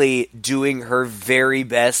 Daily doing her very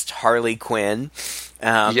best Harley Quinn.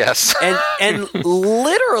 Yes. and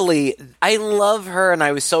literally, I love her, and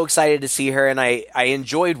I was so excited to see her, and I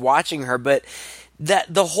enjoyed watching her, but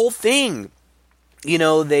the whole thing,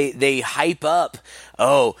 they hype up,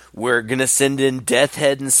 oh, we're going to send in Death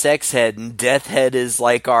Head and Sex Head, and Death Head is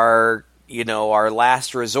like our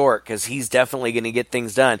last resort, because he's definitely going to get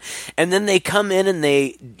things done. And then they come in and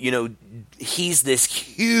they, he's this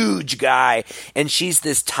huge guy and she's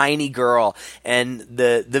this tiny girl, and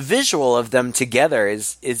the visual of them together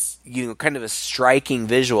is kind of a striking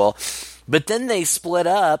visual. But then they split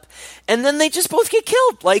up, and then they just both get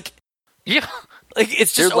killed. Like, yeah, like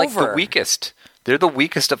it's just they're like over. the weakest. They're the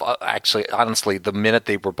weakest of, actually, honestly, the minute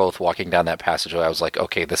they were both walking down that passageway, I was like,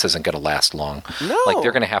 okay, this isn't going to last long. No. Like,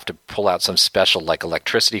 they're going to have to pull out some special, like,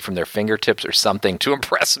 electricity from their fingertips or something to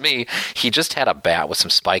impress me. He just had a bat with some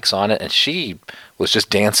spikes on it, and she was just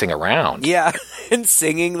dancing around. Yeah, and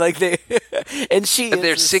singing like they... and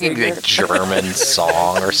they're singing a German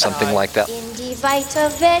song or something like that. In die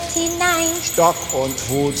weite Welt hinein. Stock und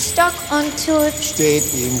Hut. Stock und Hut. Steht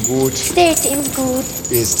ihm gut. Steht ihm gut.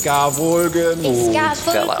 Ist gar wohl genug.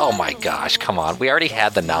 Oh my gosh, come on. We already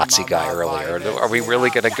had the Nazi guy earlier. Are we really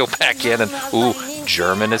going to go back in and, ooh,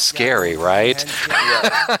 German is scary, right?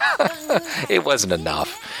 It wasn't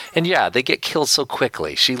enough. And yeah, they get killed so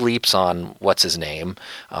quickly. She leaps on what's-his-name,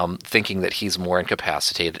 thinking that he's more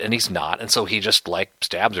incapacitated, and he's not. And so he just, like,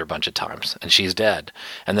 stabs her a bunch of times, and she's dead.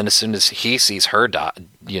 And then as soon as he sees her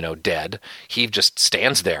dead, he just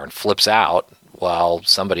stands there and flips out while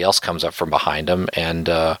somebody else comes up from behind him and,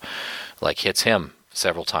 hits him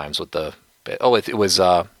several times with the... Oh, it was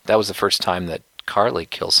that was the first time that Charlie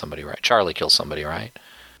kills somebody, right?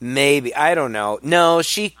 Maybe. I don't know. No,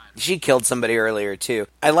 she killed somebody earlier, too.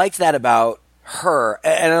 I liked that about her,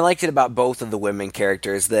 and I liked it about both of the women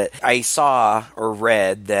characters, that I saw or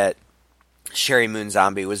read that Sherry Moon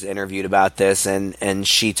Zombie was interviewed about this, and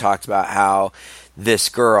she talked about how this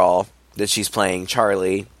girl that she's playing,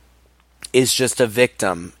 Charlie, is just a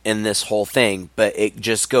victim in this whole thing. But it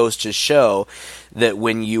just goes to show that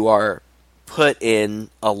when you are put in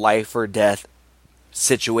a life or death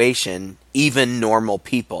situation, even normal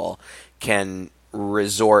people can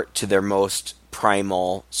resort to their most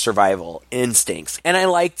primal survival instincts. And I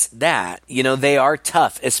liked that. You know, they are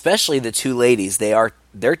tough, especially the two ladies.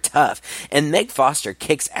 They're tough. And Meg Foster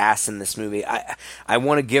kicks ass in this movie. I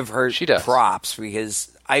want to give her props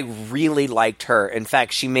because I really liked her. In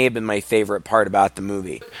fact, she may have been my favorite part about the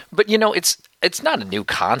movie. But, you know, it's not a new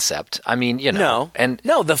concept. I mean, you know.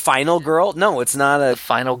 No, the final girl. No, it's not a... The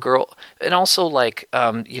final girl. And also, like,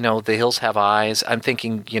 you know, The Hills Have Eyes. I'm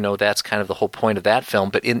thinking, you know, that's kind of the whole point of that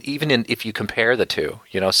film. But if you compare the two,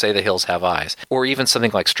 you know, say The Hills Have Eyes, or even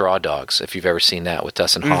something like Straw Dogs, if you've ever seen that with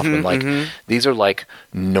Dustin Hoffman. These are like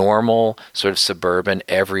normal, sort of suburban,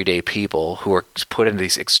 everyday people who are put into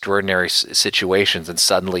these extraordinary situations and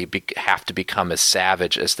suddenly have to become as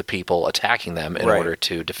savage as the people attacking them in order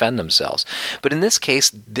to defend themselves. But in this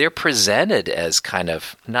case, they're presented as kind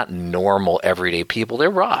of not normal, everyday people. They're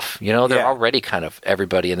rough. You know, they're already kind of,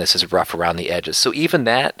 everybody in this is rough around the edges. So even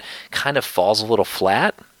that kind of falls a little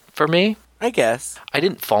flat for me. I guess. I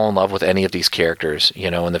didn't fall in love with any of these characters,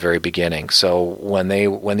 you know, in the very beginning. So when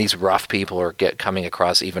these rough people are coming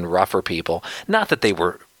across even rougher people, not that they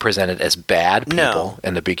were presented as bad people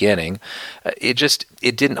in the beginning, it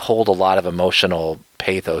didn't hold a lot of emotional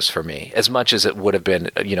pathos for me, as much as it would have been,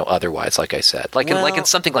 you know, otherwise, like I said. Like in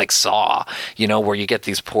something like Saw, you know, where you get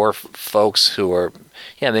these poor folks who are,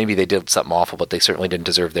 maybe they did something awful, but they certainly didn't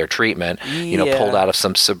deserve their treatment, you know, pulled out of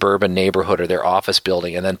some suburban neighborhood or their office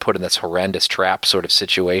building and then put in this horrendous trap sort of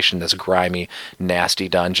situation, this grimy, nasty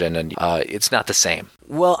dungeon, and it's not the same.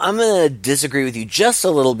 Well, I'm going to disagree with you just a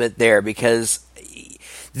little bit there, because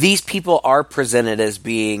these people are presented as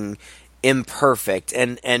being imperfect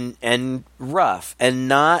and rough and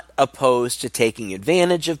not opposed to taking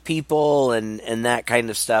advantage of people and that kind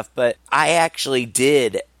of stuff. But I actually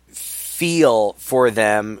did feel for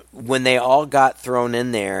them when they all got thrown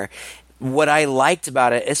in there. What I liked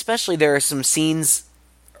about it, especially there are some scenes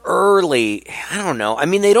early, I don't know, I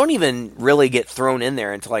mean, they don't even really get thrown in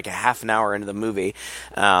there until like a half an hour into the movie.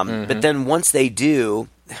 But then once they do,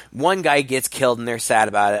 one guy gets killed and they're sad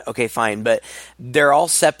about it. Okay, fine. But they're all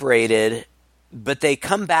separated, but they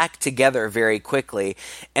come back together very quickly.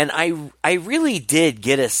 And I really did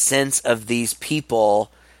get a sense of these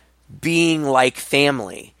people being like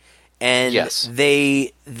family. And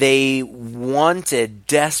they wanted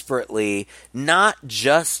desperately not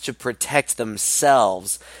just to protect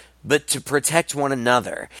themselves, but to protect one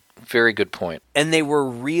another. Very good point. And they were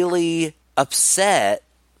really upset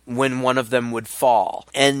when one of them would fall.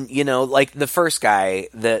 And, you know, like the first guy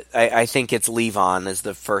that I think it's Levon is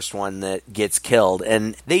the first one that gets killed.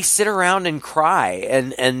 And they sit around and cry.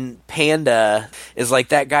 And Panda is like,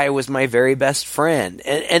 that guy was my very best friend.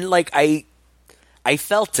 And like, I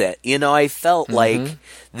felt it, you know, I felt like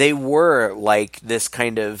they were like this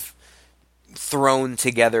kind of thrown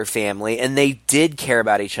together family, and they did care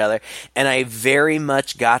about each other. And I very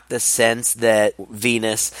much got the sense that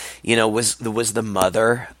Venus, you know, was the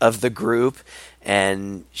mother of the group,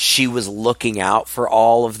 and she was looking out for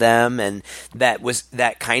all of them, and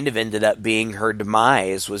that kind of ended up being her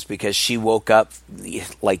demise, was because she woke up,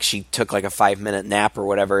 like she took like a 5-minute nap or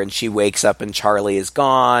whatever, and she wakes up and Charlie is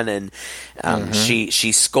gone, and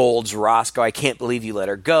she scolds Roscoe, I can't believe you let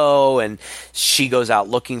her go, and she goes out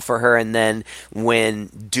looking for her, and then when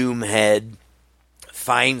Doomhead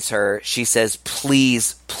finds her, she says,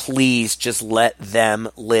 please just let them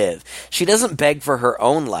live. She doesn't beg for her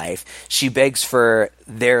own life, she begs for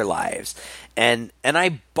their lives. And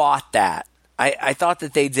I bought that. I thought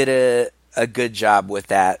that they did a good job with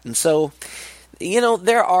that. And so, you know,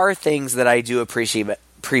 there are things that I do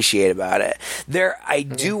appreciate about it. I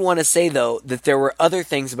do want to say, though, that there were other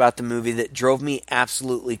things about the movie that drove me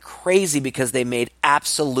absolutely crazy because they made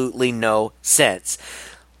absolutely no sense.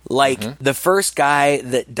 Like, the first guy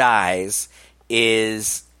that dies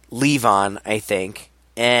is Levon, I think.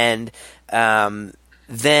 And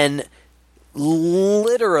then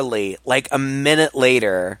literally, like a minute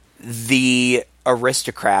later, the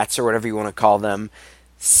aristocrats, or whatever you want to call them,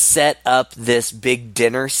 set up this big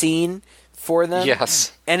dinner scene for them.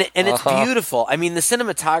 Yes. And it's beautiful. I mean, the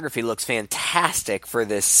cinematography looks fantastic for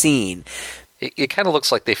this scene. It kind of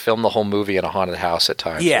looks like they filmed the whole movie in a haunted house at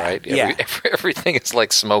times, right? Everything is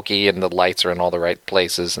like smoky and the lights are in all the right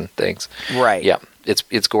places and things. Right. Yeah,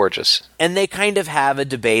 it's gorgeous. And they kind of have a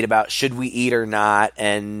debate about should we eat or not,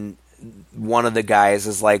 and one of the guys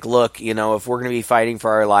is like, look, you know, if we're going to be fighting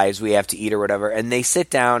for our lives, we have to eat or whatever. And they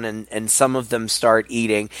sit down and some of them start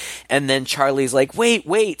eating. And then Charlie's like,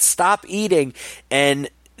 wait, stop eating. And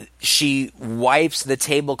she wipes the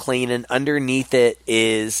table clean, and underneath it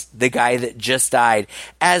is the guy that just died,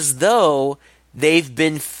 as though they've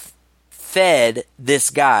been fed this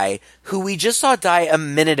guy who we just saw die a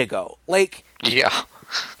minute ago. Like, Yeah.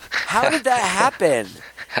 How did that happen?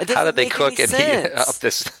 How did they cook and heat up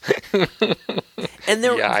this? And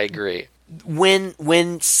there, yeah, I agree. When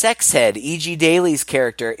Sexhead, E.G. Daly's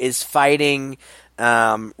character, is fighting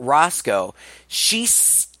Roscoe, she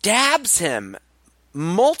stabs him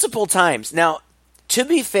multiple times. Now, to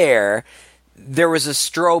be fair, there was a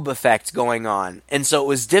strobe effect going on, and so it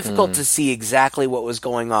was difficult to see exactly what was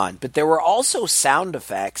going on. But there were also sound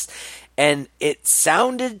effects, and it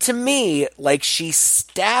sounded to me like she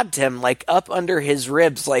stabbed him, like, up under his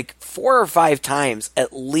ribs, like 4 or 5 times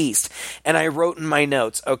at least. And I wrote in my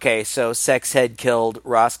notes, okay, so Sexhead killed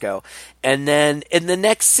Roscoe. And then in the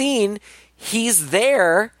next scene, he's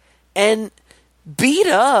there and beat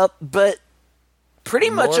up, but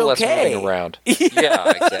pretty much more or less okay. moving around.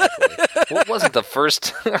 Yeah, exactly. Well, it wasn't the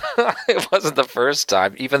first. It wasn't the first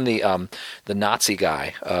time. Even the Nazi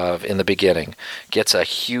guy in the beginning gets a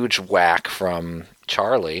huge whack from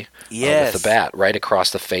Charlie with the bat right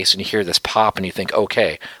across the face, and you hear this pop, and you think,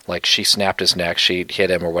 okay, like she snapped his neck, she hit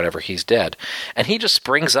him, or whatever, he's dead, and he just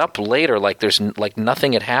springs up later like there's like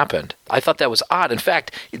nothing had happened. I thought that was odd. In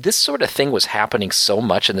fact, this sort of thing was happening so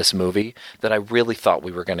much in this movie that I really thought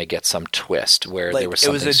we were going to get some twist where like there was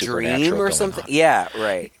something it was a supernatural dream or going something. on. Yeah,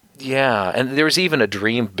 right. Yeah, and there was even a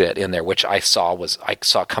dream bit in there, which I saw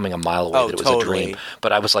coming a mile away that it was totally. a dream.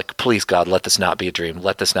 But I was like, please, God, let this not be a dream.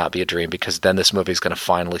 Let this not be a dream, because then this movie is going to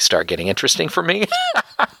finally start getting interesting for me.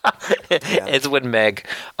 It's when Meg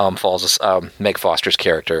Foster's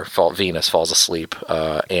character, Venus, falls asleep,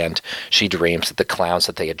 and she dreams that the clowns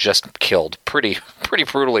that they had just killed pretty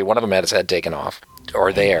brutally, one of them had his head taken off,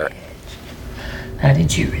 are there. How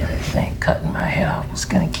did you really think cutting my hair off was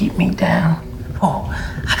going to keep me down? Oh,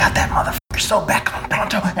 I got that motherfucker so back on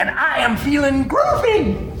pronto, and I am feeling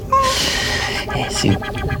groovy. Yeah, see,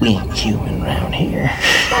 we ain't human around here.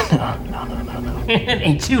 No.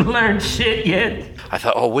 Ain't you learned shit yet? I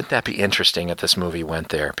thought, oh, wouldn't that be interesting if this movie went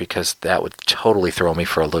there? Because that would totally throw me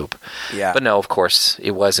for a loop. Yeah. But no, of course,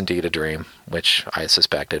 it was indeed a dream, which I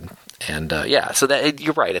suspected. And so that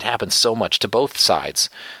you're right. It happens so much to both sides.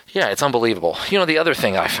 Yeah, it's unbelievable. You know, the other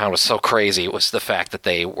thing I found was so crazy was the fact that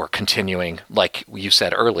they were continuing, like you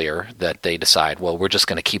said earlier, that they decide, well, we're just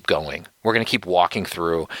going to keep going. We're going to keep walking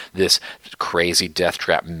through this crazy death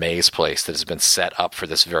trap maze place that has been set up for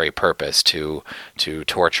this very purpose to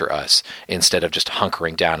torture us, instead of just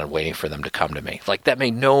hunkering down and waiting for them to come to me. Like, that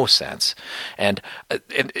made no sense. And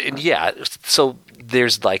yeah, so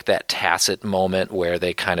there's like that tacit moment where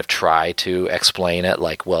they kind of try to explain it,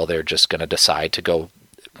 like, well, they're just going to decide to go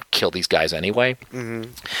kill these guys anyway.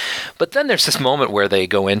 Mm-hmm. But then there's this moment where they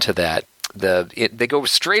go into that, they go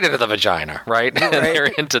straight into the vagina, right? And they're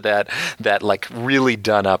into that like really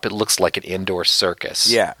done up, it looks like an indoor circus.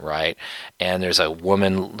 Yeah. Right? And there's a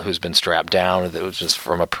woman who's been strapped down that was just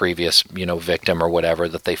from a previous, victim or whatever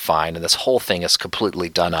that they find, and this whole thing is completely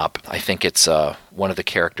done up. I think it's one of the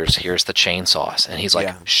characters hears the chainsaws, and he's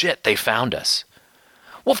like, shit, they found us.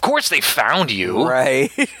 Well, of course they found you.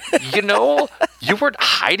 Right. You weren't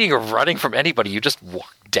hiding or running from anybody. You just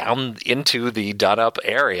walked down into the done-up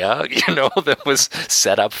area, that was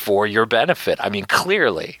set up for your benefit. I mean,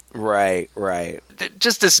 clearly. Right.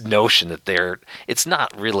 Just this notion that it's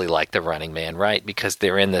not really like the Running Man, right? Because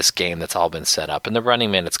they're in this game that's all been set up. And the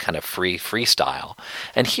Running Man, it's kind of freestyle.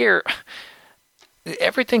 And here,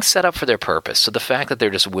 everything's set up for their purpose. So the fact that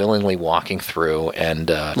they're just willingly walking through and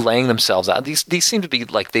laying themselves out, these seem to be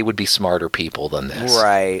like they would be smarter people than this.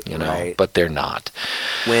 Right, right. But they're not.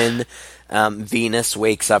 When Venus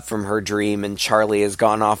wakes up from her dream and Charlie has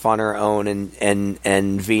gone off on her own,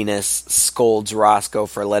 and Venus scolds Roscoe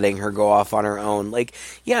for letting her go off on her own. Like,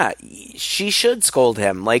 yeah, she should scold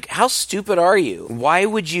him. Like, how stupid are you? Why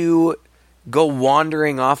would you go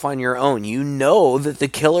wandering off on your own? You know that the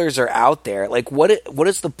killers are out there. Like, what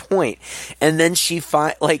is the point? And then she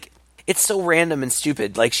it's so random and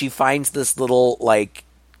stupid. Like, she finds this little like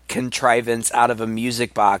contrivance out of a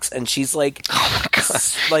music box, and she's like,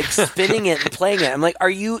 like spinning it and playing it. I'm like, are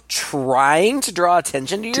you trying to draw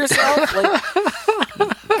attention to yourself? Like,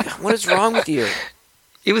 what is wrong with you?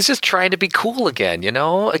 He was just trying to be cool again,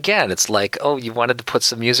 Again, it's like, oh, you wanted to put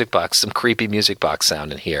some creepy music box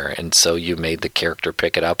sound in here, and so you made the character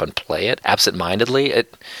pick it up and play it absentmindedly.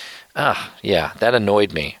 Yeah, that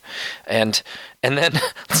annoyed me. And then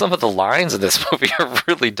some of the lines in this movie are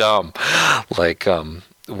really dumb. Like,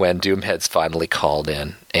 when Doomhead's finally called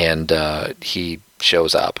in, and he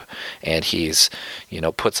shows up, and he's,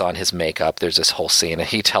 puts on his makeup. There's this whole scene, and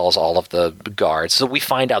he tells all of the guards. So we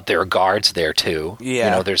find out there are guards there too.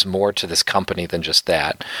 Yeah. There's more to this company than just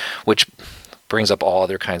that, which brings up all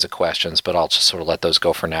other kinds of questions, but I'll just sort of let those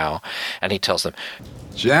go for now. And he tells them,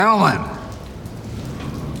 gentlemen,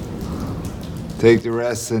 Take the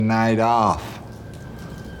rest of the night off.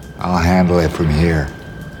 I'll handle it from here.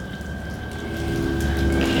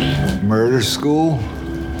 Murder school?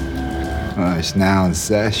 It's now in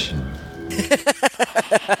session.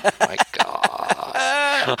 My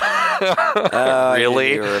God.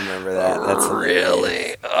 Really? You remember that? That's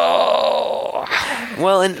really. Oh.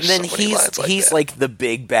 Well, and There's then so many lines like he's that. like the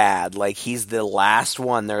big bad, like he's the last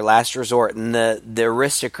one, their last resort, and the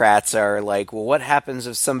aristocrats are like, well, what happens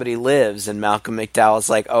if somebody lives? And Malcolm McDowell's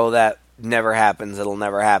like, oh, that never happens, it'll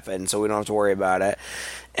never happen, so we don't have to worry about it.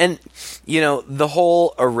 And the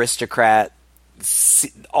whole aristocrat,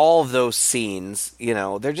 all of those scenes,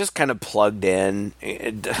 they're just kind of plugged in.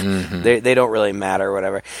 Mm-hmm. They don't really matter or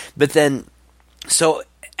whatever. But then, so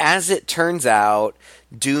as it turns out,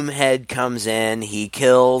 Doomhead comes in, he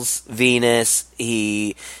kills Venus,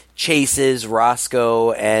 he chases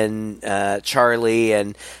Roscoe and Charlie,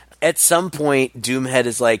 and at some point, Doomhead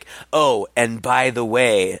is like, oh, and by the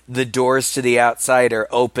way, the doors to the outside are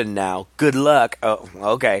open now. Good luck. Oh,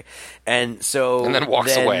 okay. And then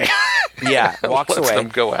walks away. Yeah, walks Lets away. them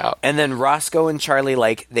go out. And then Roscoe and Charlie,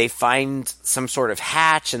 they find some sort of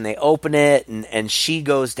hatch and they open it, and she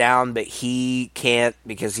goes down, but he can't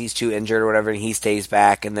because he's too injured or whatever, and he stays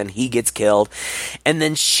back, and then he gets killed. And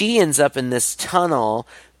then she ends up in this tunnel,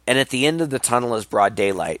 and at the end of the tunnel is broad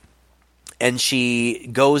daylight. And she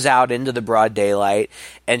goes out into the broad daylight,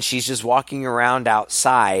 and she's just walking around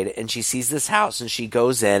outside, and she sees this house, and she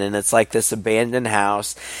goes in, and it's like this abandoned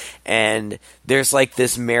house, and there's like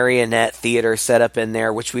this marionette theater set up in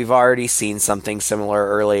there, which we've already seen something similar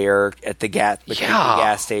earlier at the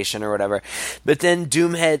gas station or whatever. But then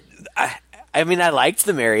Doomhead, I liked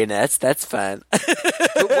the marionettes. That's fun.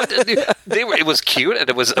 It was cute and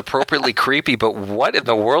it was appropriately creepy, but what in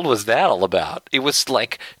the world was that all about? It was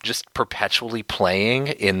like just perpetually playing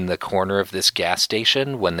in the corner of this gas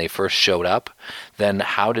station when they first showed up. Then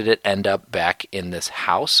how did it end up back in this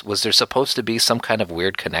house? Was there supposed to be some kind of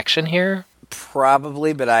weird connection here?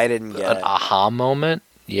 Probably, but I didn't get an aha moment.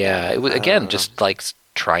 Yeah, it was again just like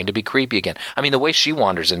trying to be creepy again. I mean, the way she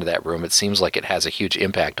wanders into that room, it seems like it has a huge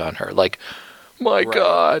impact on her. Like, my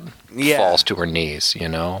God, falls to her knees, I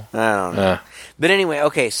don't know. But anyway,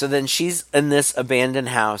 okay, so then she's in this abandoned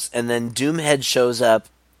house, and then Doomhead shows up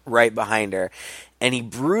right behind her, and he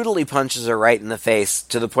brutally punches her right in the face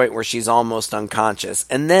to the point where she's almost unconscious.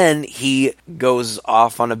 And then he goes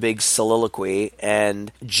off on a big soliloquy,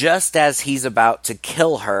 and just as he's about to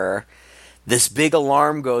kill her, this big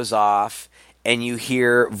alarm goes off, and you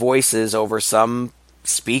hear voices over some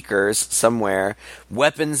speakers somewhere,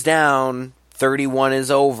 weapons down, 31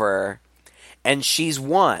 is over, and she's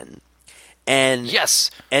won. And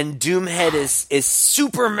yes, and Doomhead is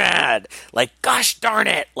super mad, like, gosh darn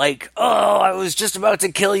it, like, oh, I was just about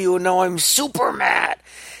to kill you, and now I'm super mad.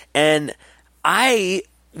 And I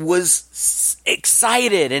was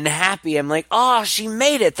excited and happy. I'm like, oh, she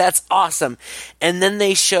made it. That's awesome. And then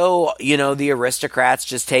they show, the aristocrats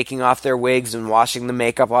just taking off their wigs and washing the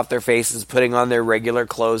makeup off their faces, putting on their regular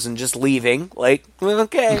clothes and just leaving. Like,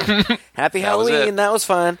 okay, happy Halloween. That was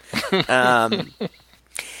fun.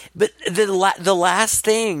 But the last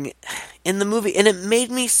thing in the movie, and it made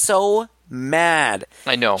me so mad.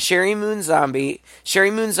 I know. Sherry Moon Zombie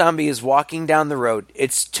is walking down the road.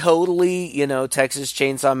 It's totally, Texas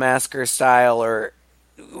Chainsaw Massacre style, or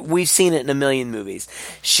we've seen it in a million movies.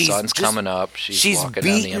 Sun's coming up. She's walking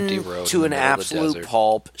down the empty road to an absolute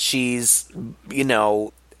pulp. She's,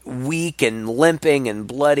 weak and limping and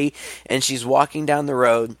bloody, and she's walking down the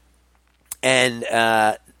road,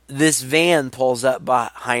 and this van pulls up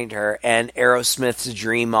behind her, and Aerosmith's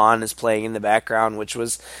Dream On is playing in the background, which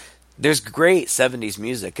was... There's great 70s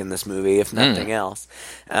music in this movie, if nothing else.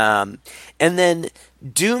 And then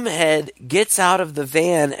Doomhead gets out of the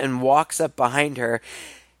van and walks up behind her.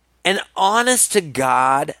 And honest to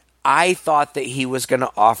God, I thought that he was going to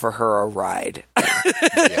offer her a ride.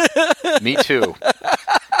 Yeah. Me too.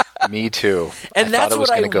 And I that's thought it was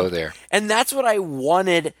what going to go there. And that's what I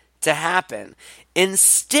wanted to happen.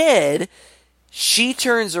 Instead... She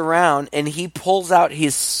turns around and he pulls out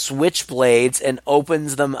his switchblades and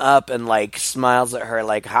opens them up and smiles at her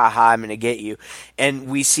like, haha, I'm gonna get you. And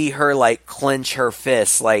we see her clench her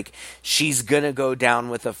fists like she's gonna go down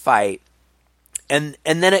with a fight. And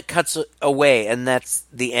then it cuts away, and that's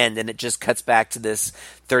the end, and it just cuts back to this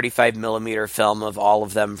 35mm film of all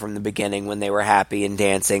of them from the beginning when they were happy and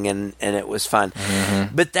dancing, and it was fun.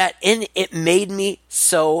 Mm-hmm. But it made me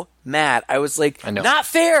so mad. I was like, not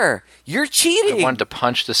fair! You're cheating! I wanted to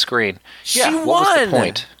punch the screen. She won! What was the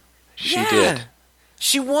point? She did.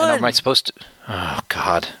 She won! And am I supposed to... Oh,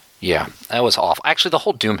 God. Yeah, that was awful. Actually, the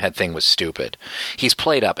whole Doomhead thing was stupid. He's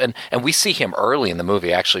played up, and we see him early in the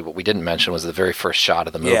movie. Actually, what we didn't mention was the very first shot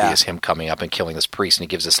of the movie is him coming up and killing this priest, and he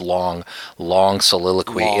gives this long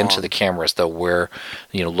soliloquy into the camera as though we're,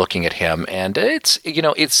 looking at him, and it's,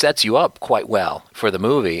 it sets you up quite well for the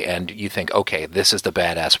movie, and you think, okay, this is the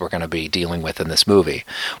badass we're going to be dealing with in this movie.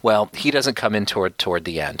 Well, he doesn't come in toward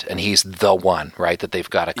the end, and he's the one, right, that they've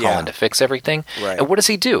got to call in to fix everything. Right. And what does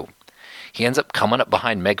he do? He ends up coming up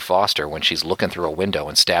behind Meg Foster when she's looking through a window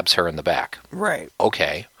and stabs her in the back. Right.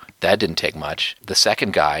 Okay, that didn't take much. The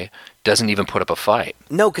second guy doesn't even put up a fight.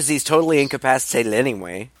 No, because he's totally incapacitated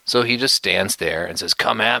anyway. So he just stands there and says,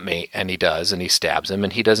 "Come at me," and he does, and he stabs him,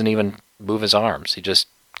 and he doesn't even move his arms. He just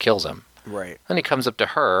kills him. Right. Then he comes up to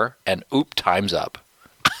her, and time's up.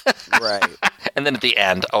 Right. And then at the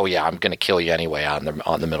end, oh yeah, I'm going to kill you anyway on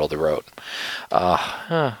the middle of the road.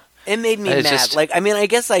 It made me mad. I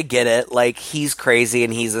guess I get it. Like, he's crazy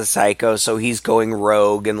and he's a psycho, so he's going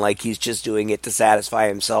rogue and, he's just doing it to satisfy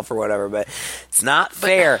himself or whatever, but it's not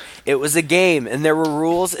fair. It was a game, and there were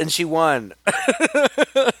rules, and she won.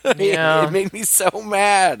 Yeah. It made me so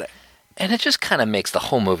mad. And it just kind of makes the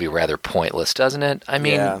whole movie rather pointless, doesn't it? I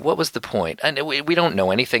mean, What was the point? And we don't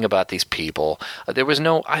know anything about these people. There was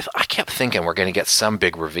no... I kept thinking we're going to get some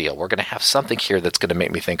big reveal. We're going to have something here that's going to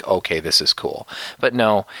make me think, okay, this is cool. But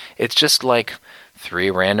no, it's just like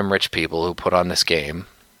 3 random rich people who put on this game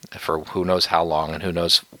for who knows how long and who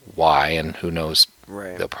knows why and who knows...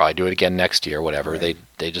 Right. They'll probably do it again next year, whatever. Right.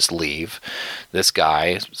 They just leave. This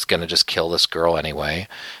guy is going to just kill this girl anyway.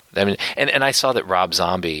 I mean, and I saw that Rob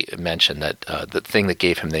Zombie mentioned that the thing that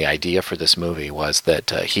gave him the idea for this movie was that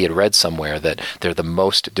he had read somewhere that there are the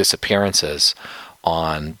most disappearances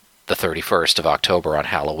on the 31st of October on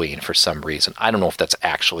Halloween for some reason. I don't know if that's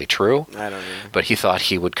actually true. I don't know. But he thought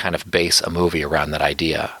he would kind of base a movie around that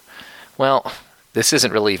idea. Well, this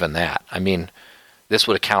isn't really even that. I mean... This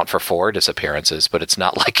would account for 4 disappearances, but it's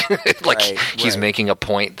not like he's making a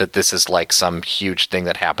point that this is like some huge thing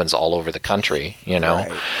that happens all over the country, Right.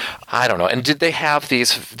 I don't know. And did they have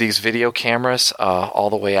these video cameras all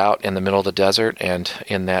the way out in the middle of the desert and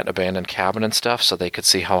in that abandoned cabin and stuff so they could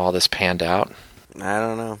see how all this panned out? I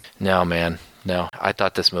don't know. No, man. No. I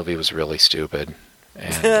thought this movie was really stupid.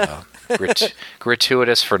 And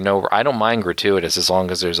gratuitous for no... I don't mind gratuitous as long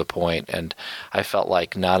as there's a point. And I felt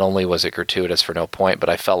like not only was it gratuitous for no point, but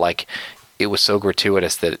I felt like it was so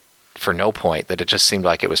gratuitous that for no point that it just seemed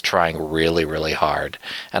like it was trying really, really hard.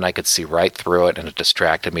 And I could see right through it, and it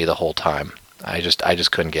distracted me the whole time. I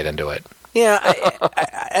just couldn't get into it. Yeah,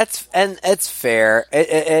 it's fair.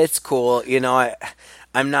 It's cool.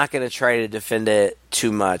 I'm not going to try to defend it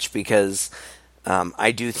too much because...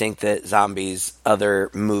 I do think that Zombie's other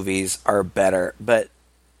movies are better, but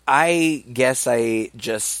I guess I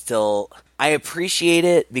appreciate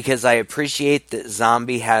it because I appreciate that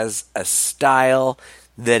Zombie has a style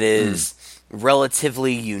that is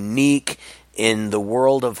relatively unique in the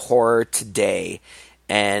world of horror today,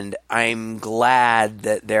 and I'm glad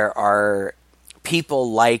that there are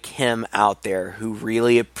people like him out there who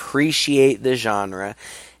really appreciate the genre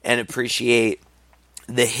and appreciate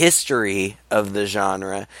the history of the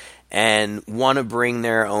genre and want to bring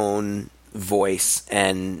their own voice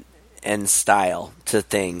and style to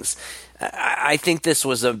things. I think this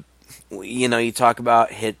was you talk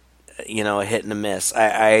about a hit and a miss.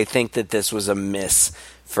 I think that this was a miss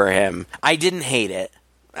for him. I didn't hate it.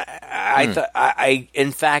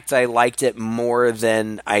 In fact, I liked it more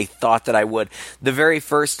than I thought that I would. The very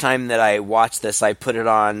first time that I watched this, I put it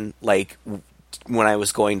on when I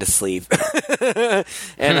was going to sleep, and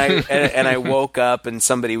I woke up and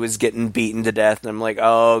somebody was getting beaten to death, and I'm like,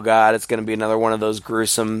 oh god, it's going to be another one of those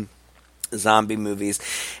gruesome zombie movies.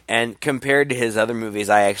 And compared to his other movies,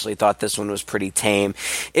 I actually thought this one was pretty tame.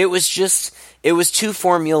 It was too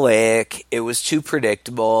formulaic. It was too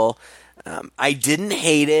predictable. I didn't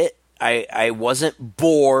hate it. I wasn't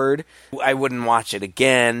bored. I wouldn't watch it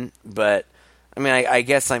again, but I mean, I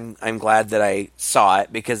guess I'm glad that I saw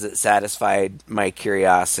it because it satisfied my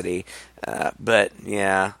curiosity. But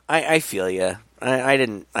yeah, I feel you. I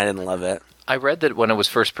didn't love it. I read that when it was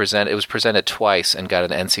first presented, it was presented twice and got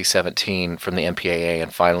an NC-17 from the MPAA,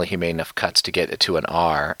 and finally he made enough cuts to get it to an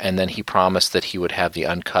R, and then he promised that he would have the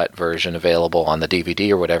uncut version available on the DVD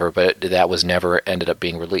or whatever, but that was never ended up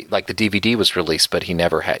being released. Like, the DVD was released, but he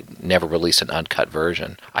never released an uncut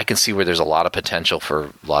version. I can see where there's a lot of potential for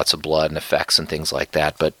lots of blood and effects and things like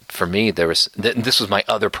that, but for me, this was my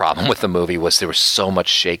other problem with the movie, was there was so much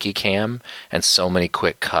shaky cam and so many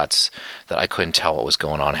quick cuts that I couldn't tell what was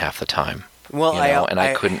going on half the time. Well,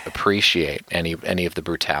 I couldn't appreciate any of the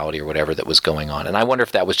brutality or whatever that was going on. And I wonder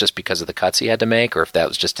if that was just because of the cuts he had to make, or if that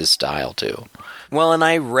was just his style too. Well, and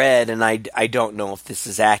I read, and I don't know if this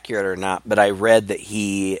is accurate or not, but I read that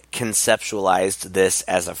he conceptualized this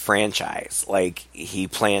as a franchise. Like he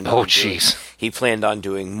planned on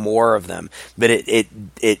doing more of them, but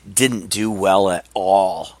it didn't do well at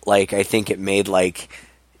all. Like I think it made like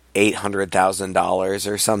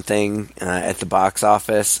 $800,000 or something at the box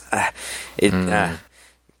office.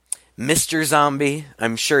 Mr. Zombie,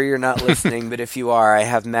 I'm sure you're not listening, but if you are, I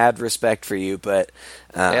have mad respect for you. But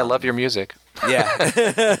I love your music.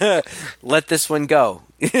 Yeah, let this one go.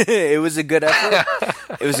 It was a good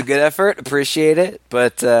effort. Appreciate it,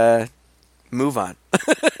 but move on.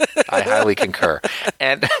 I highly concur,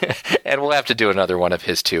 and we'll have to do another one of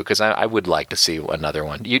his too, because I would like to see another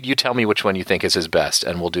one. You tell me which one you think is his best,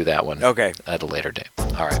 and we'll do that one. Okay, at a later date.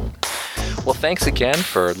 All right. Well, thanks again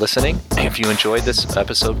for listening. If you enjoyed this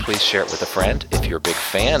episode, please share it with a friend. If you're a big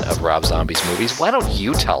fan of Rob Zombie's movies, why don't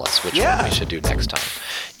you tell us which one we should do next time?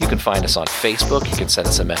 You can find us on Facebook. You can send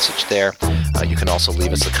us a message there. You can also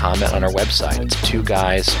leave us a comment on our website. It's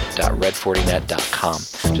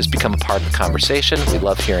twoguys.red40net.com. Just become a part of the conversation. We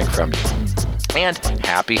love hearing from you. And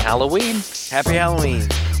happy Halloween. Happy Halloween.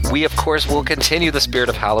 We, of course, will continue the spirit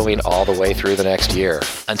of Halloween all the way through the next year.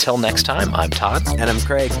 Until next time, I'm Todd. And I'm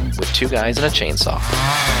Craig. With Two Guys and a Chainsaw.